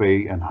willing to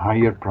pay a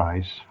higher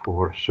price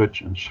for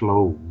such a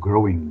slow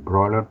growing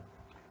broiler,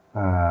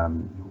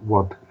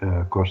 what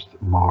costs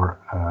more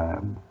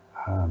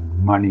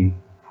money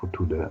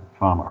to the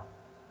farmer.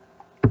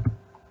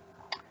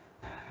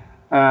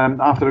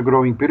 After a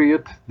growing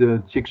period,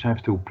 the chicks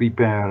have to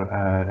prepare.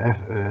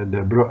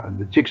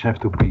 The chicks have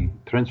to be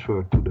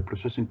transferred to the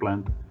processing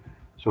plant.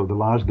 So the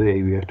last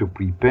day we have to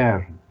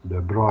prepare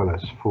the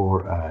broilers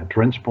for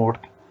transport,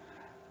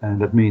 and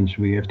that means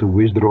we have to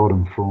withdraw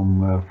them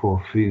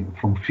from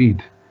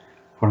feed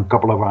for a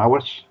couple of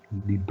hours.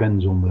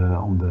 Depends on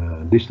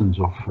the distance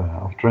of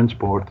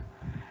transport.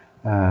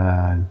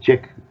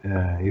 Check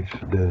if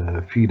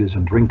the feed is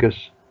in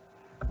drinkers.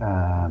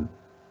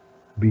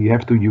 We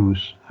have to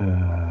use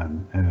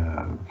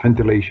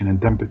ventilation and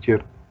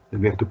temperature.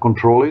 We have to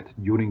control it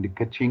during the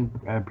catching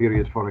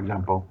period, for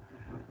example.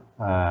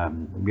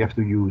 We have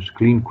to use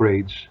clean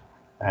crates,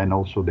 and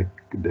also the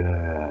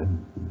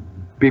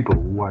people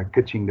who are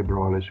catching the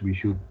broilers, we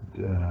should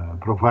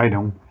provide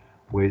them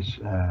with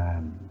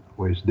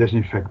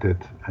disinfected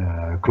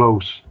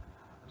clothes,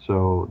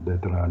 so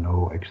that there are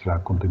no extra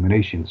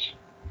contaminations.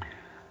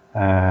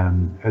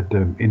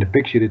 In the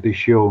picture it is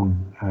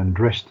shown a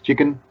dressed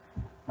chicken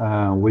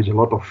with a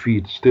lot of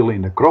feed still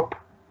in the crop.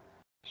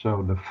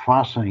 So the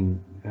fasting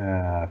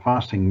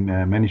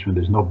management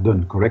is not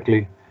done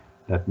correctly.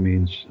 That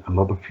means a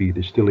lot of feed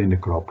is still in the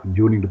crop.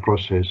 During the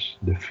process,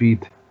 the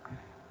feed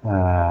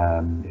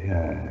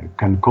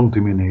can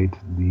contaminate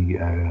the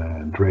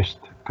dressed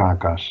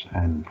carcass,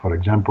 and for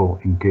example,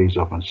 in case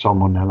of a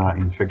salmonella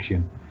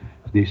infection,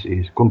 this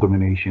is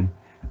contamination.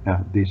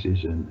 This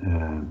is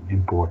an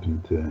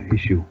important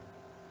issue.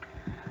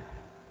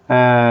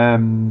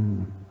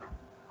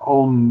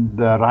 On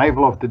the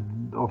arrival of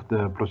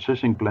the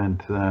processing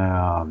plant,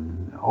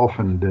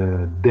 often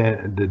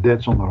the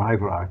deaths on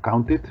arrival are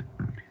counted,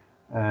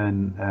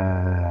 and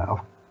of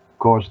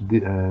course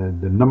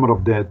the number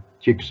of dead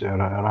chicks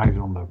arrived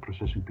on the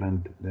processing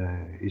plant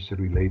is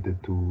related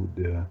to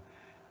the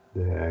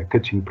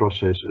catching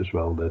process as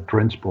well, the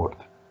transport.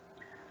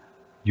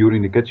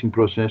 During the catching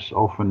process,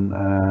 often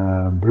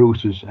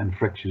bruises and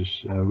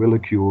fractures will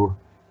occur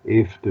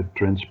if the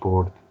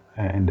transport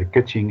and the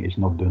catching is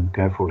not done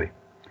carefully.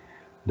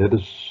 That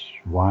is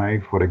why,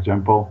 for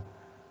example,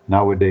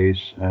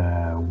 nowadays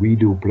we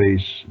do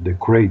place the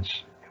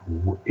crates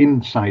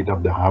inside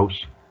of the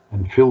house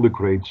and fill the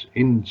crates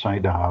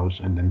inside the house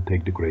and then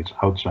take the crates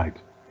outside.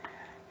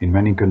 In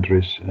many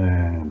countries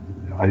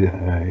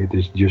it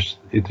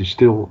is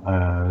still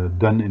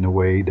done in a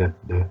way that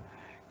the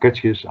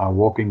catchers are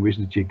walking with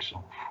the chicks,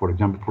 for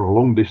example, for a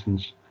long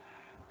distance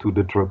to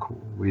the truck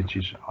which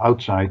is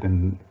outside,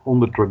 and on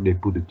the truck they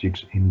put the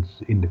chicks in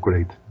the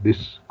crate.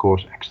 This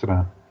causes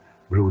extra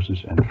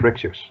bruises and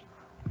fractures.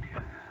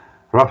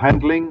 Rough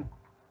handling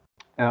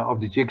of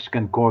the chicks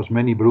can cause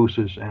many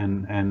bruises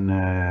and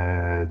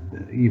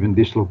even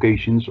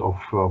dislocations of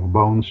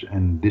bones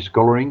and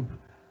discoloring,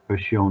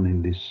 as shown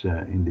in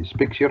this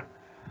picture.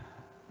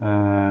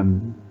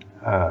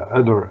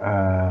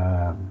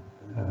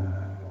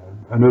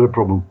 Another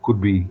problem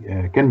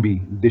can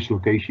be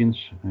dislocations.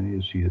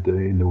 You see it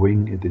in the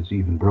wing; it is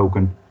even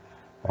broken,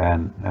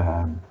 and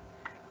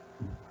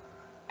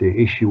the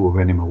issue of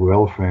animal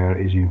welfare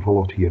is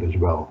involved here as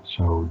well.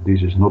 So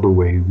this is not a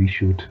way we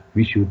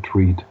should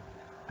treat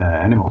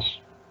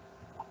animals.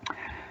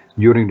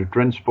 During the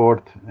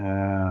transport,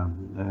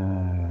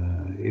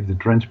 if the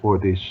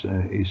transport is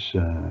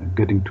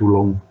getting too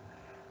long,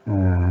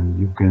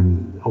 you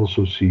can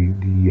also see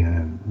the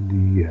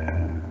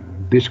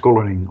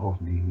discoloring of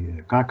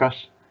the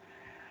carcass.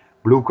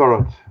 Blue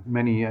colored,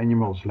 many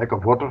animals lack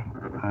of water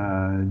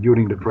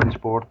during the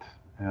transport.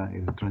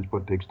 If the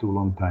transport takes too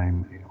long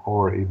time,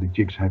 or if the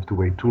chicks have to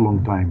wait too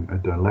long time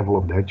at the level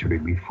of the hatchery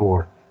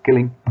before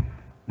killing,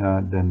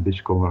 then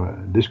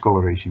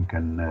discoloration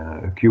can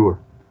occur.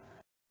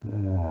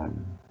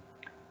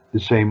 The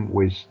same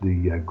with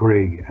the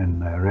gray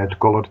and red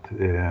colored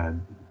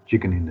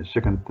chicken in the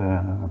second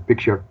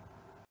picture.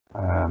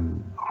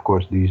 Of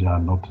course, these are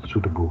not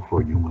suitable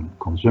for human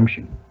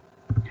consumption.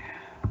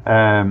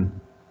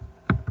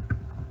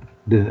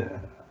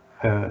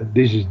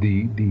 This is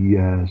the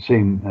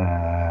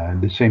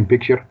same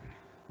picture.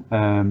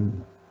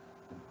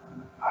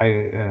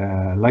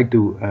 I like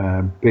to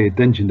pay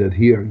attention that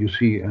here you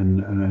see a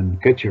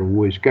catcher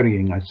who is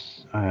carrying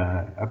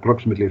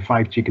approximately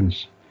 5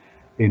 chickens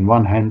in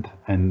one hand,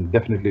 and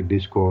definitely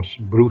this causes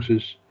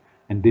bruises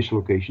and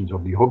dislocations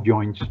of the hop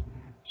joints.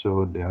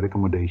 So the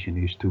recommendation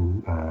is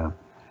to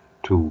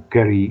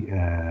carry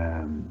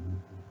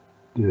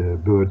the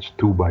birds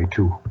 2 by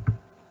 2.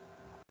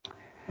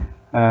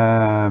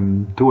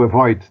 To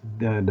avoid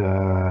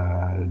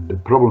the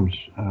problems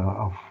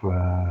of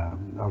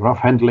rough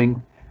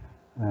handling,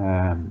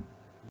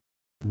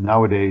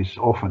 nowadays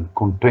often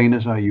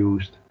containers are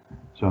used,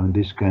 so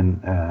this can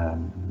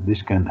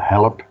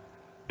help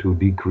to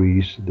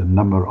decrease the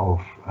number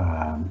of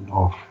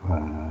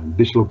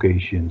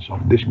dislocations,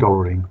 of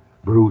discoloring,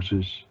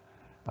 bruises,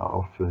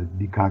 of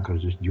the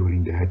carcasses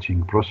during the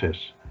hatching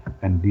process.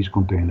 And these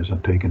containers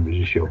are taken with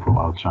a shell from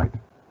outside.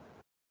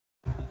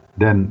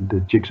 Then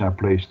the chicks are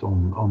placed the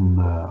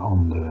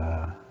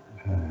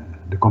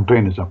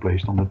containers are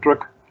placed on the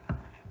truck.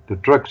 The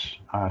trucks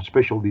are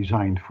specially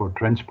designed for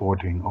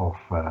transporting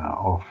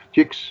of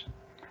chicks,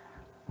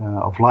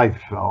 of live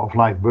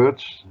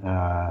birds,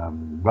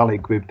 well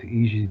equipped,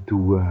 easy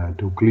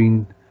to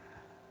clean.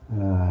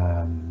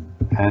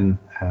 And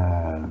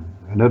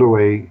another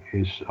way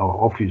is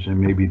obvious, and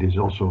maybe this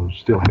also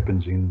still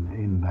happens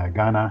in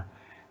Ghana.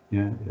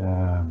 Yeah,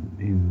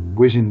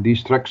 within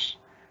these trucks,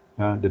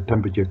 the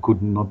temperature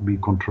could not be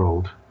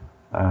controlled,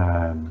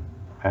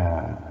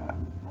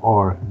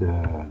 or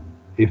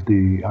if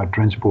they are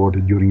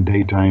transported during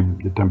daytime,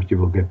 the temperature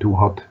will get too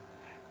hot.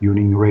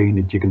 During rain,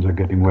 the chickens are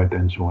getting wet,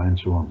 and so on and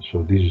so on.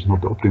 So this is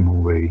not the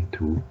optimal way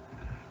to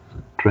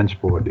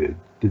transport the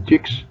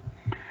chicks.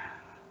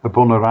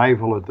 Upon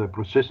arrival at the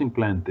processing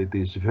plant, it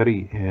is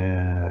very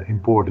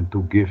important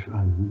to give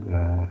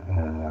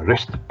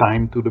rest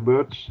time to the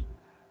birds,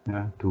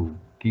 to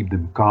keep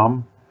them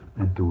calm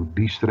and to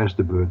de-stress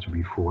the birds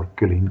before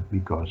killing,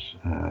 because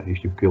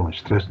if you kill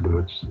stressed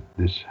birds,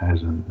 this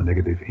has a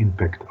negative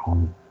impact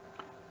on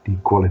the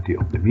quality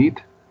of the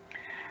meat.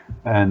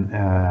 And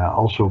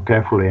also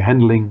carefully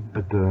handling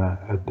at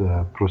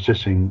the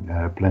processing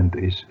plant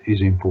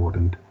is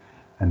important,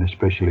 and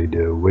especially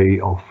the way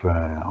of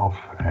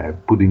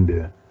putting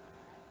the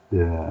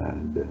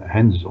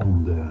hands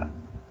on the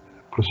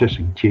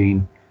processing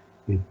chain.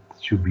 It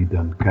should be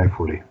done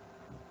carefully.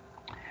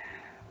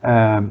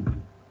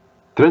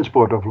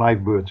 Transport of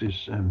live birds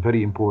is a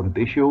very important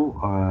issue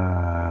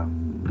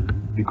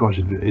because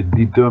it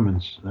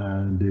determines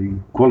the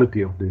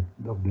quality of the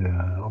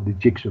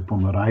chicks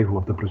upon arrival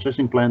of the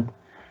processing plant,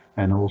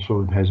 and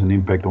also it has an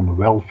impact on the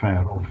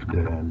welfare of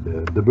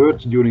the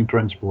birds during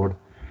transport.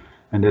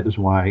 And that is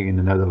why in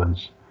the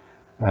Netherlands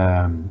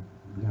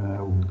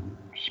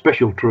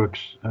special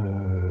trucks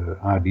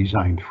are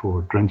designed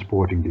for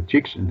transporting the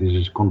chicks, and this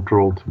is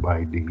controlled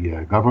by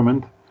the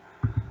government.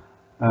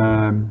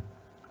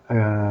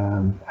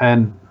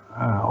 And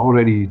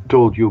already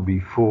told you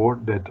before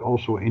that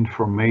also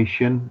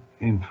information,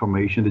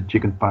 the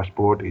chicken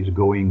passport is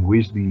going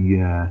with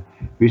the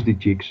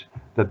chicks.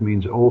 That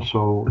means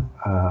also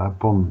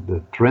upon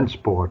the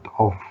transport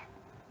of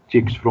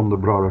chicks from the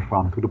broiler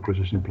farm to the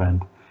processing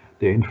plant,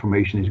 the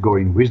information is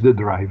going with the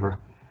driver,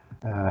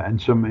 and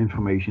some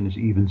information is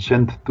even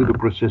sent to the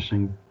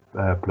processing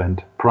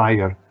plant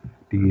prior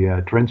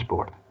the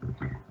transport.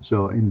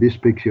 So in this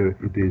picture,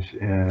 it is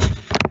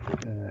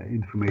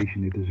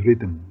information. It is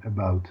written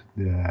about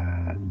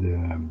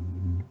the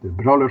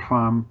broiler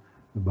farm,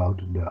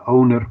 about the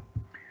owner.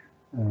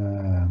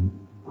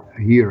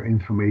 Here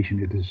information,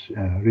 it is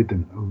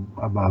written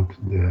about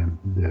the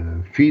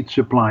feed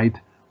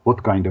supplied,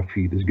 what kind of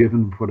feed is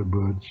given for the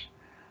birds,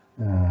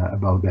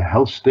 about the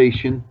health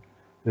station,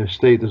 the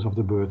status of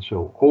the bird.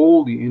 So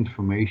all the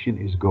information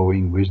is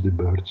going with the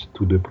birds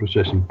to the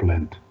processing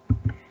plant.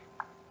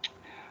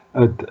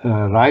 At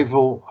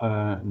arrival,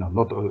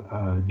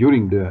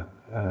 during the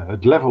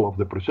at level of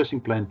the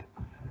processing plant,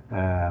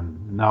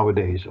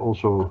 nowadays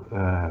also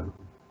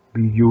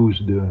we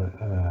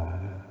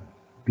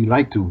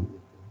like to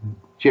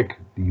check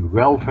the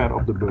welfare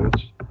of the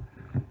birds,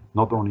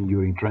 not only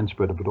during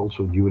transport but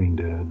also during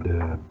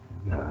the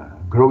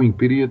growing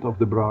period of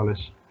the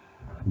broilers.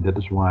 That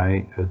is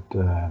why at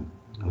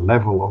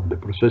level of the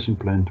processing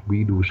plant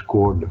we do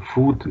score the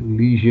food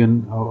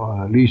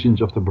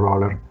lesions of the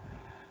broiler,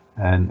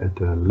 and at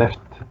the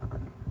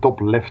top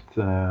left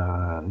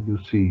you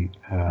see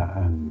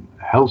a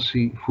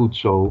healthy food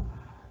sole,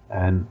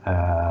 and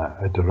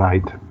at the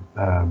right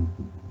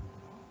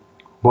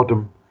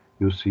bottom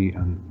you see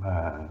a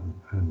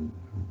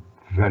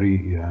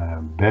very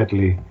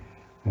badly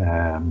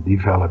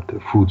developed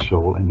food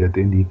sole, and that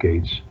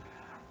indicates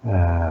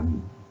a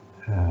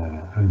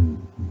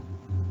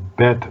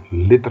bad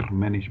litter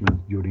management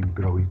during the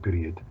growing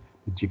period.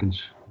 The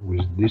chickens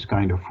with this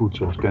kind of food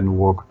soles can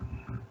walk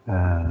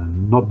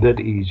not that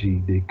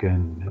easy. They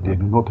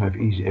do not have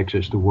easy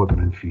access to water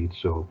and feed,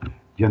 so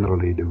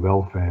generally the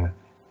welfare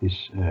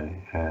is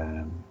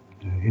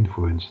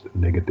influenced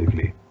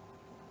negatively.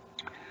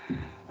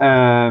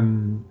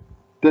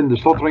 Then the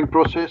slaughtering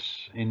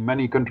process. In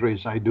many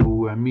countries I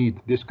do meat,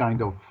 this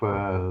kind of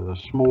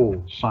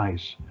small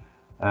size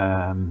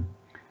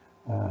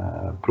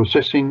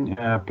processing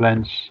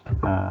plants.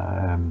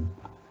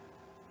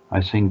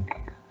 I think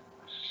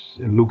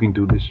looking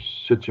to this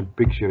such a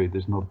picture, it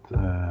is not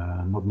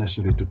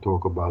necessary to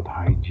talk about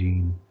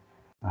hygiene,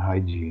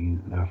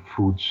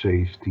 food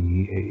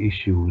safety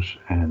issues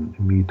and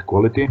meat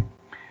quality.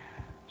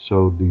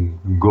 So the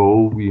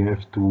goal we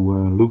have to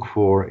look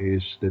for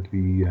is that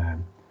we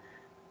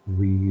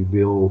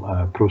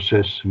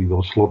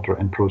will slaughter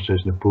and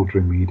process the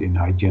poultry meat in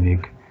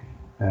hygienic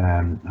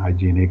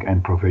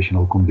and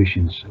professional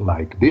conditions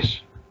like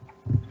this,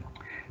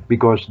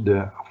 because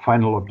the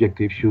final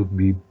objective should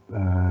be,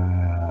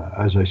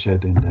 as I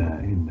said in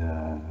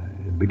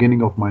the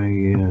beginning of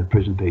my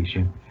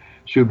presentation,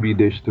 should be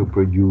this to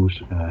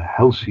produce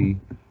healthy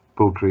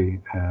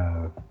poultry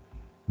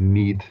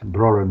meat,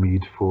 broiler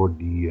meat for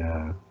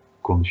the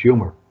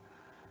consumer.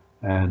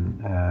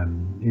 And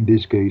in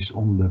this case,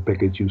 on the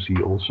package you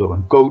see also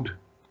a code,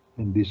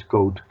 and this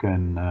code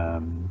can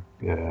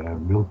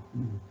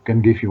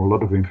give you a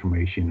lot of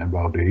information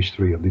about the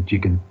history of the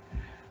chicken,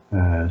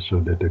 so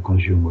that the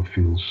consumer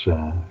feels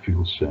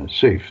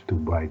safe to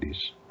buy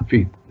this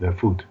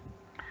food.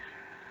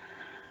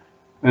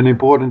 An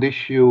important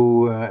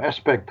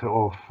aspect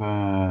of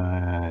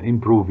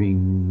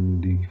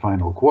improving the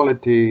final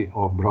quality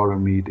of broiler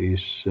meat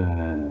is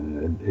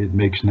it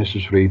makes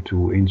necessary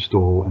to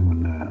install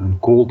a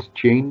cold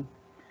chain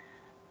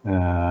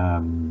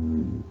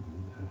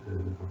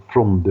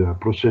from the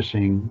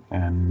processing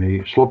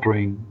and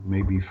slaughtering,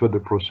 maybe further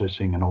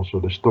processing, and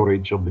also the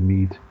storage of the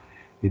meat.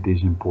 It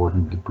is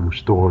important to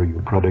store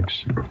your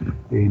products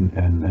in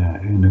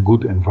a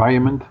good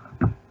environment.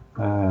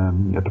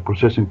 At the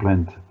processing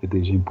plant, it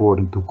is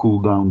important to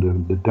cool down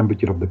the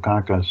temperature of the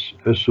carcass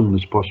as soon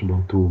as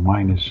possible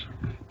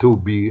to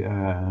be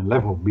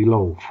level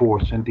below 4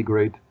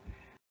 centigrade,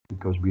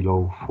 because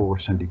below 4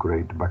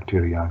 centigrade the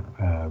bacteria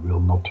will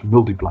not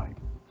multiply.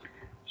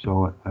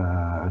 So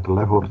at the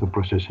level of the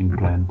processing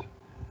plant,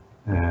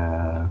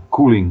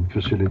 cooling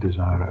facilities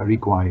are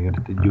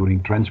required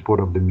during transport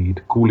of the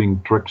meat.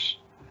 Cooling trucks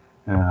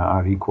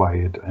are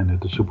required, and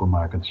at the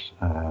supermarkets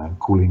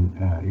cooling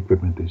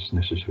equipment is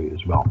necessary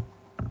as well.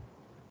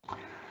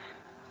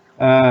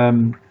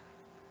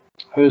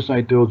 As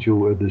I told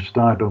you at the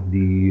start of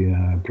the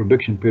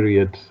production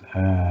period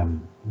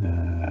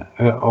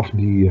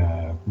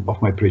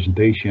of my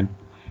presentation,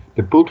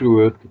 the poultry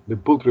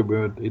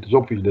world, it is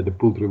obvious that the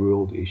poultry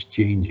world is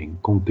changing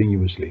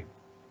continuously.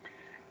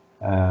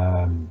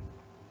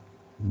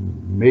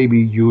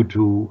 Maybe due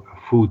to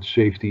food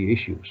safety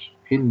issues.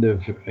 In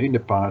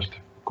the past,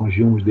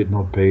 consumers did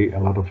not pay a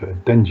lot of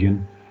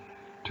attention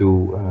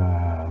to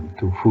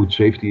food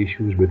safety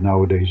issues, but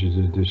nowadays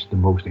it is the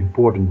most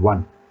important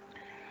one.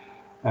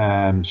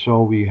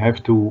 So we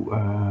have to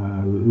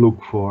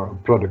look for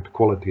product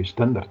quality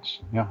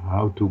standards. Yeah,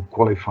 how to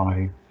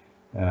qualify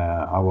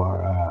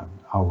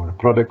our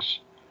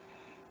products.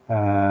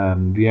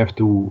 We have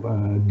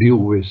to deal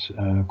with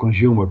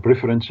consumer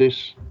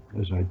preferences.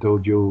 As I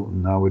told you,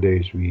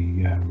 nowadays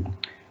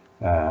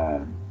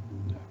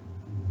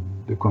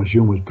the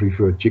consumers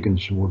prefer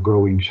chickens who are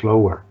growing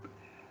slower,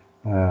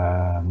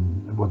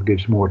 what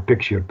gives more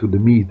texture to the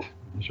meat.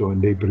 So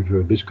they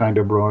prefer this kind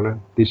of broiler.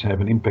 This has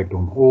an impact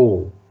on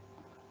all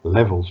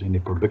levels in the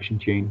production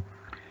chain.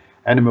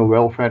 Animal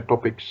welfare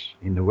topics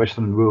in the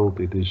Western world,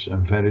 it is a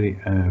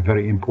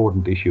very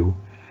important issue.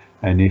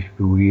 And if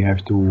we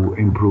have to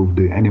improve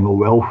the animal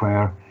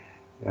welfare,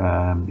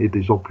 it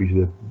is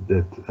obvious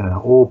that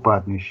all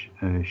partners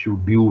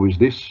should deal with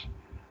this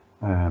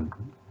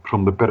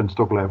from the parent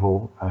stock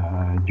level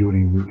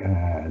during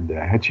the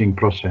hatching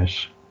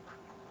process,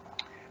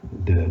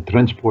 the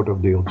transport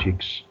of the young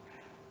chicks,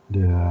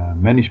 the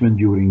management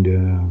during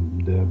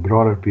the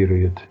broiler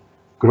period,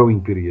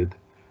 growing period,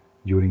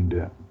 during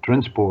the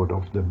transport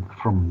of the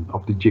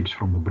chicks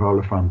from the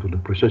broiler farm to the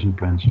processing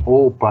plants.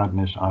 All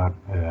partners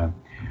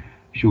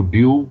should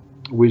deal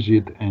with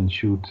it and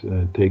should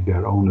take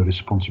their own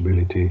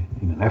responsibility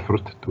in an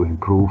effort to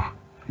improve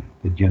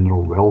the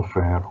general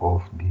welfare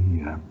of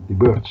the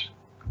birds.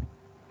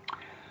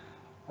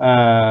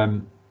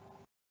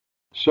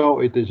 So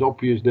it is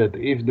obvious that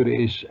if there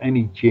is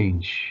any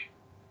change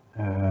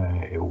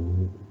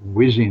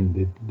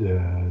within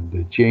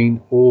the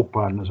chain, all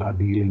partners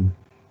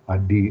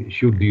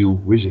should deal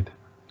with it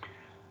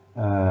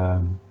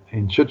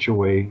in such a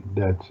way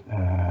that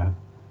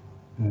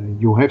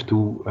you have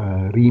to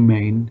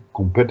remain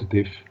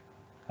competitive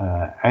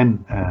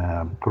and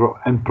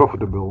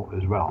profitable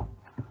as well.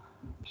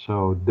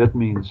 So that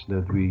means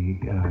that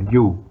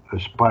you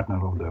as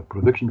partner of the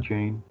production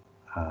chain,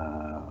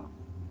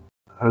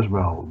 as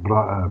well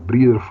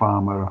breeder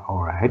farmer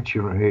or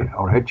hatchery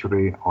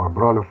or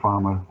broiler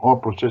farmer or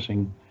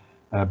processing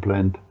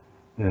plant,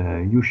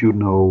 you should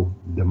know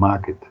the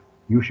market.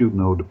 You should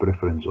know the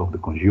preference of the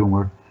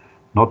consumer,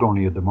 not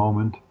only at the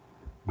moment,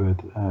 but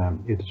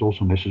it is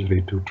also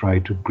necessary to try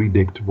to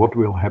predict what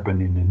will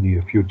happen in the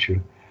near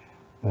future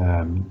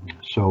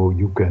So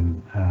you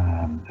can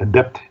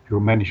adapt your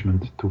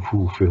management to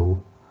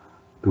fulfill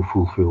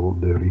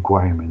the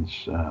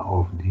requirements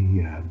of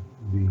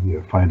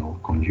the final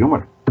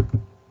consumer.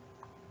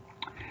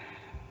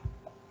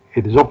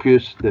 It is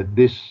obvious that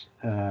this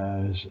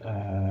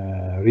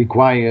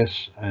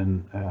requires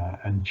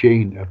a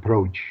chain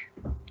approach.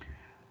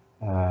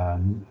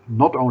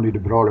 Not only the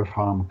broiler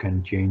farm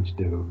can change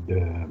the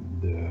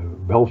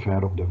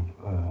welfare of the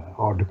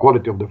or the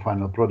quality of the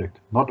final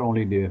product. Not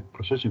only the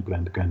processing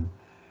plant can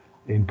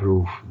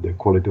improve the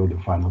quality of the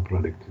final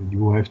product.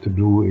 You have to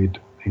do it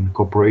in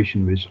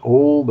cooperation with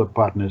all the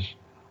partners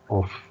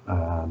of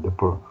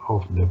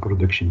the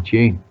production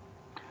chain.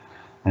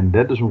 And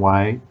that is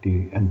why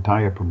the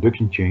entire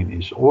production chain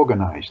is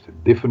organized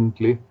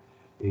differently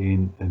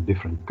in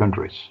different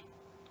countries.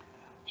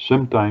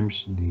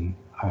 Sometimes the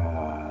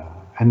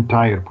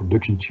entire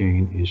production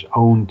chain is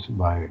owned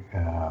by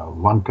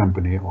one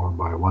company or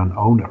by one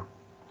owner.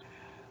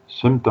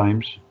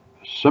 Sometimes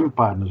some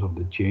partners of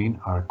the chain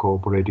are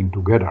cooperating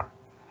together.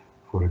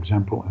 For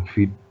example,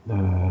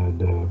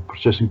 the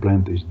processing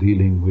plant is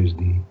dealing with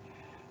the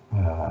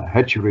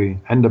hatchery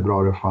and the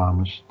broiler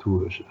farmers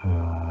to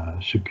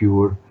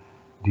secure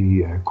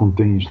the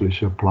continuously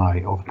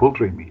supply of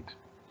poultry meat.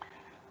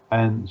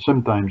 And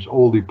sometimes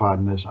all the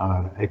partners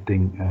are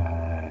acting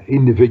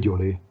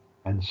individually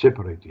and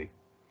separately.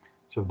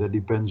 So that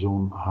depends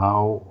on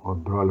how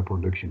broiler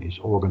production is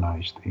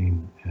organized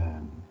in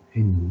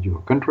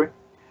your country.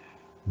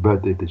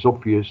 But it is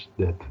obvious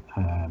that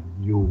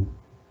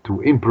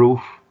to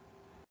improve,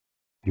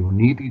 you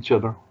need each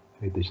other.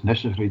 It is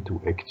necessary to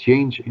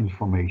exchange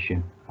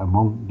information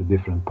among the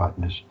different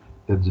partners.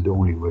 That's the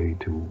only way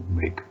to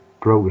make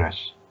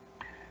progress.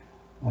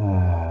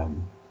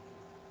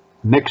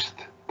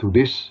 Next to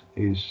this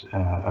is,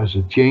 as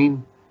a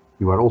chain,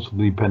 you are also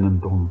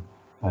dependent on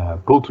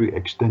poultry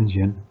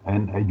extension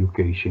and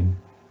education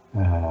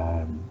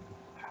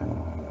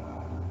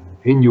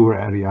in your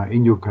area,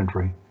 in your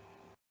country,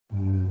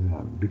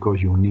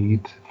 because you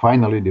need,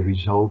 finally, the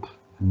result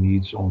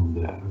needs on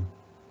the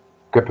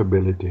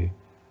capability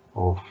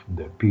of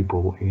the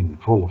people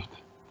involved.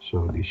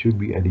 So they should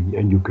be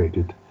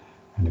educated,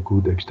 and a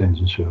good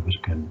extension service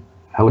can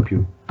help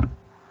you.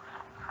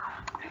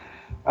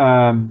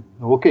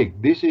 Okay,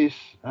 this is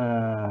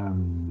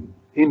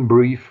in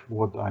brief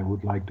what I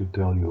would like to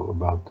tell you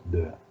about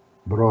the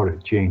broader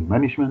chain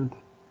management,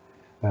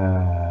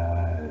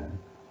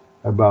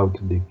 about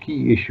the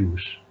key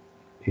issues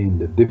in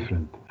the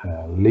different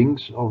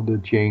links of the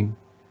chain,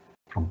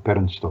 from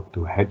parent stock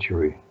to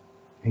hatchery,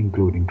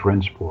 including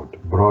transport,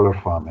 broiler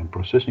farm and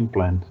processing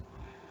plant.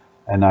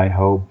 And I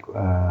hope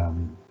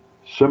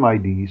some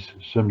ideas,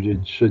 some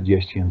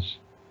suggestions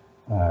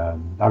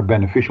are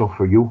beneficial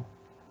for you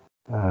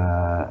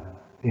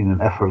in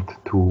an effort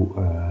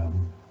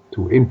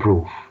to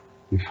improve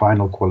the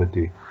final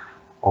quality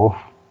of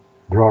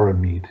broiler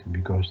meat,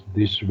 because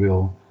this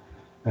will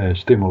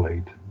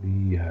stimulate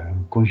the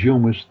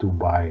consumers to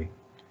buy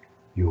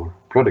your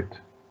product.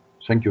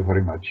 Thank you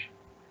very much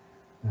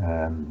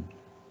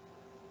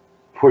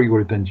for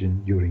your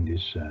attention during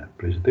this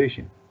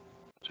presentation.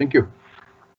 Thank you.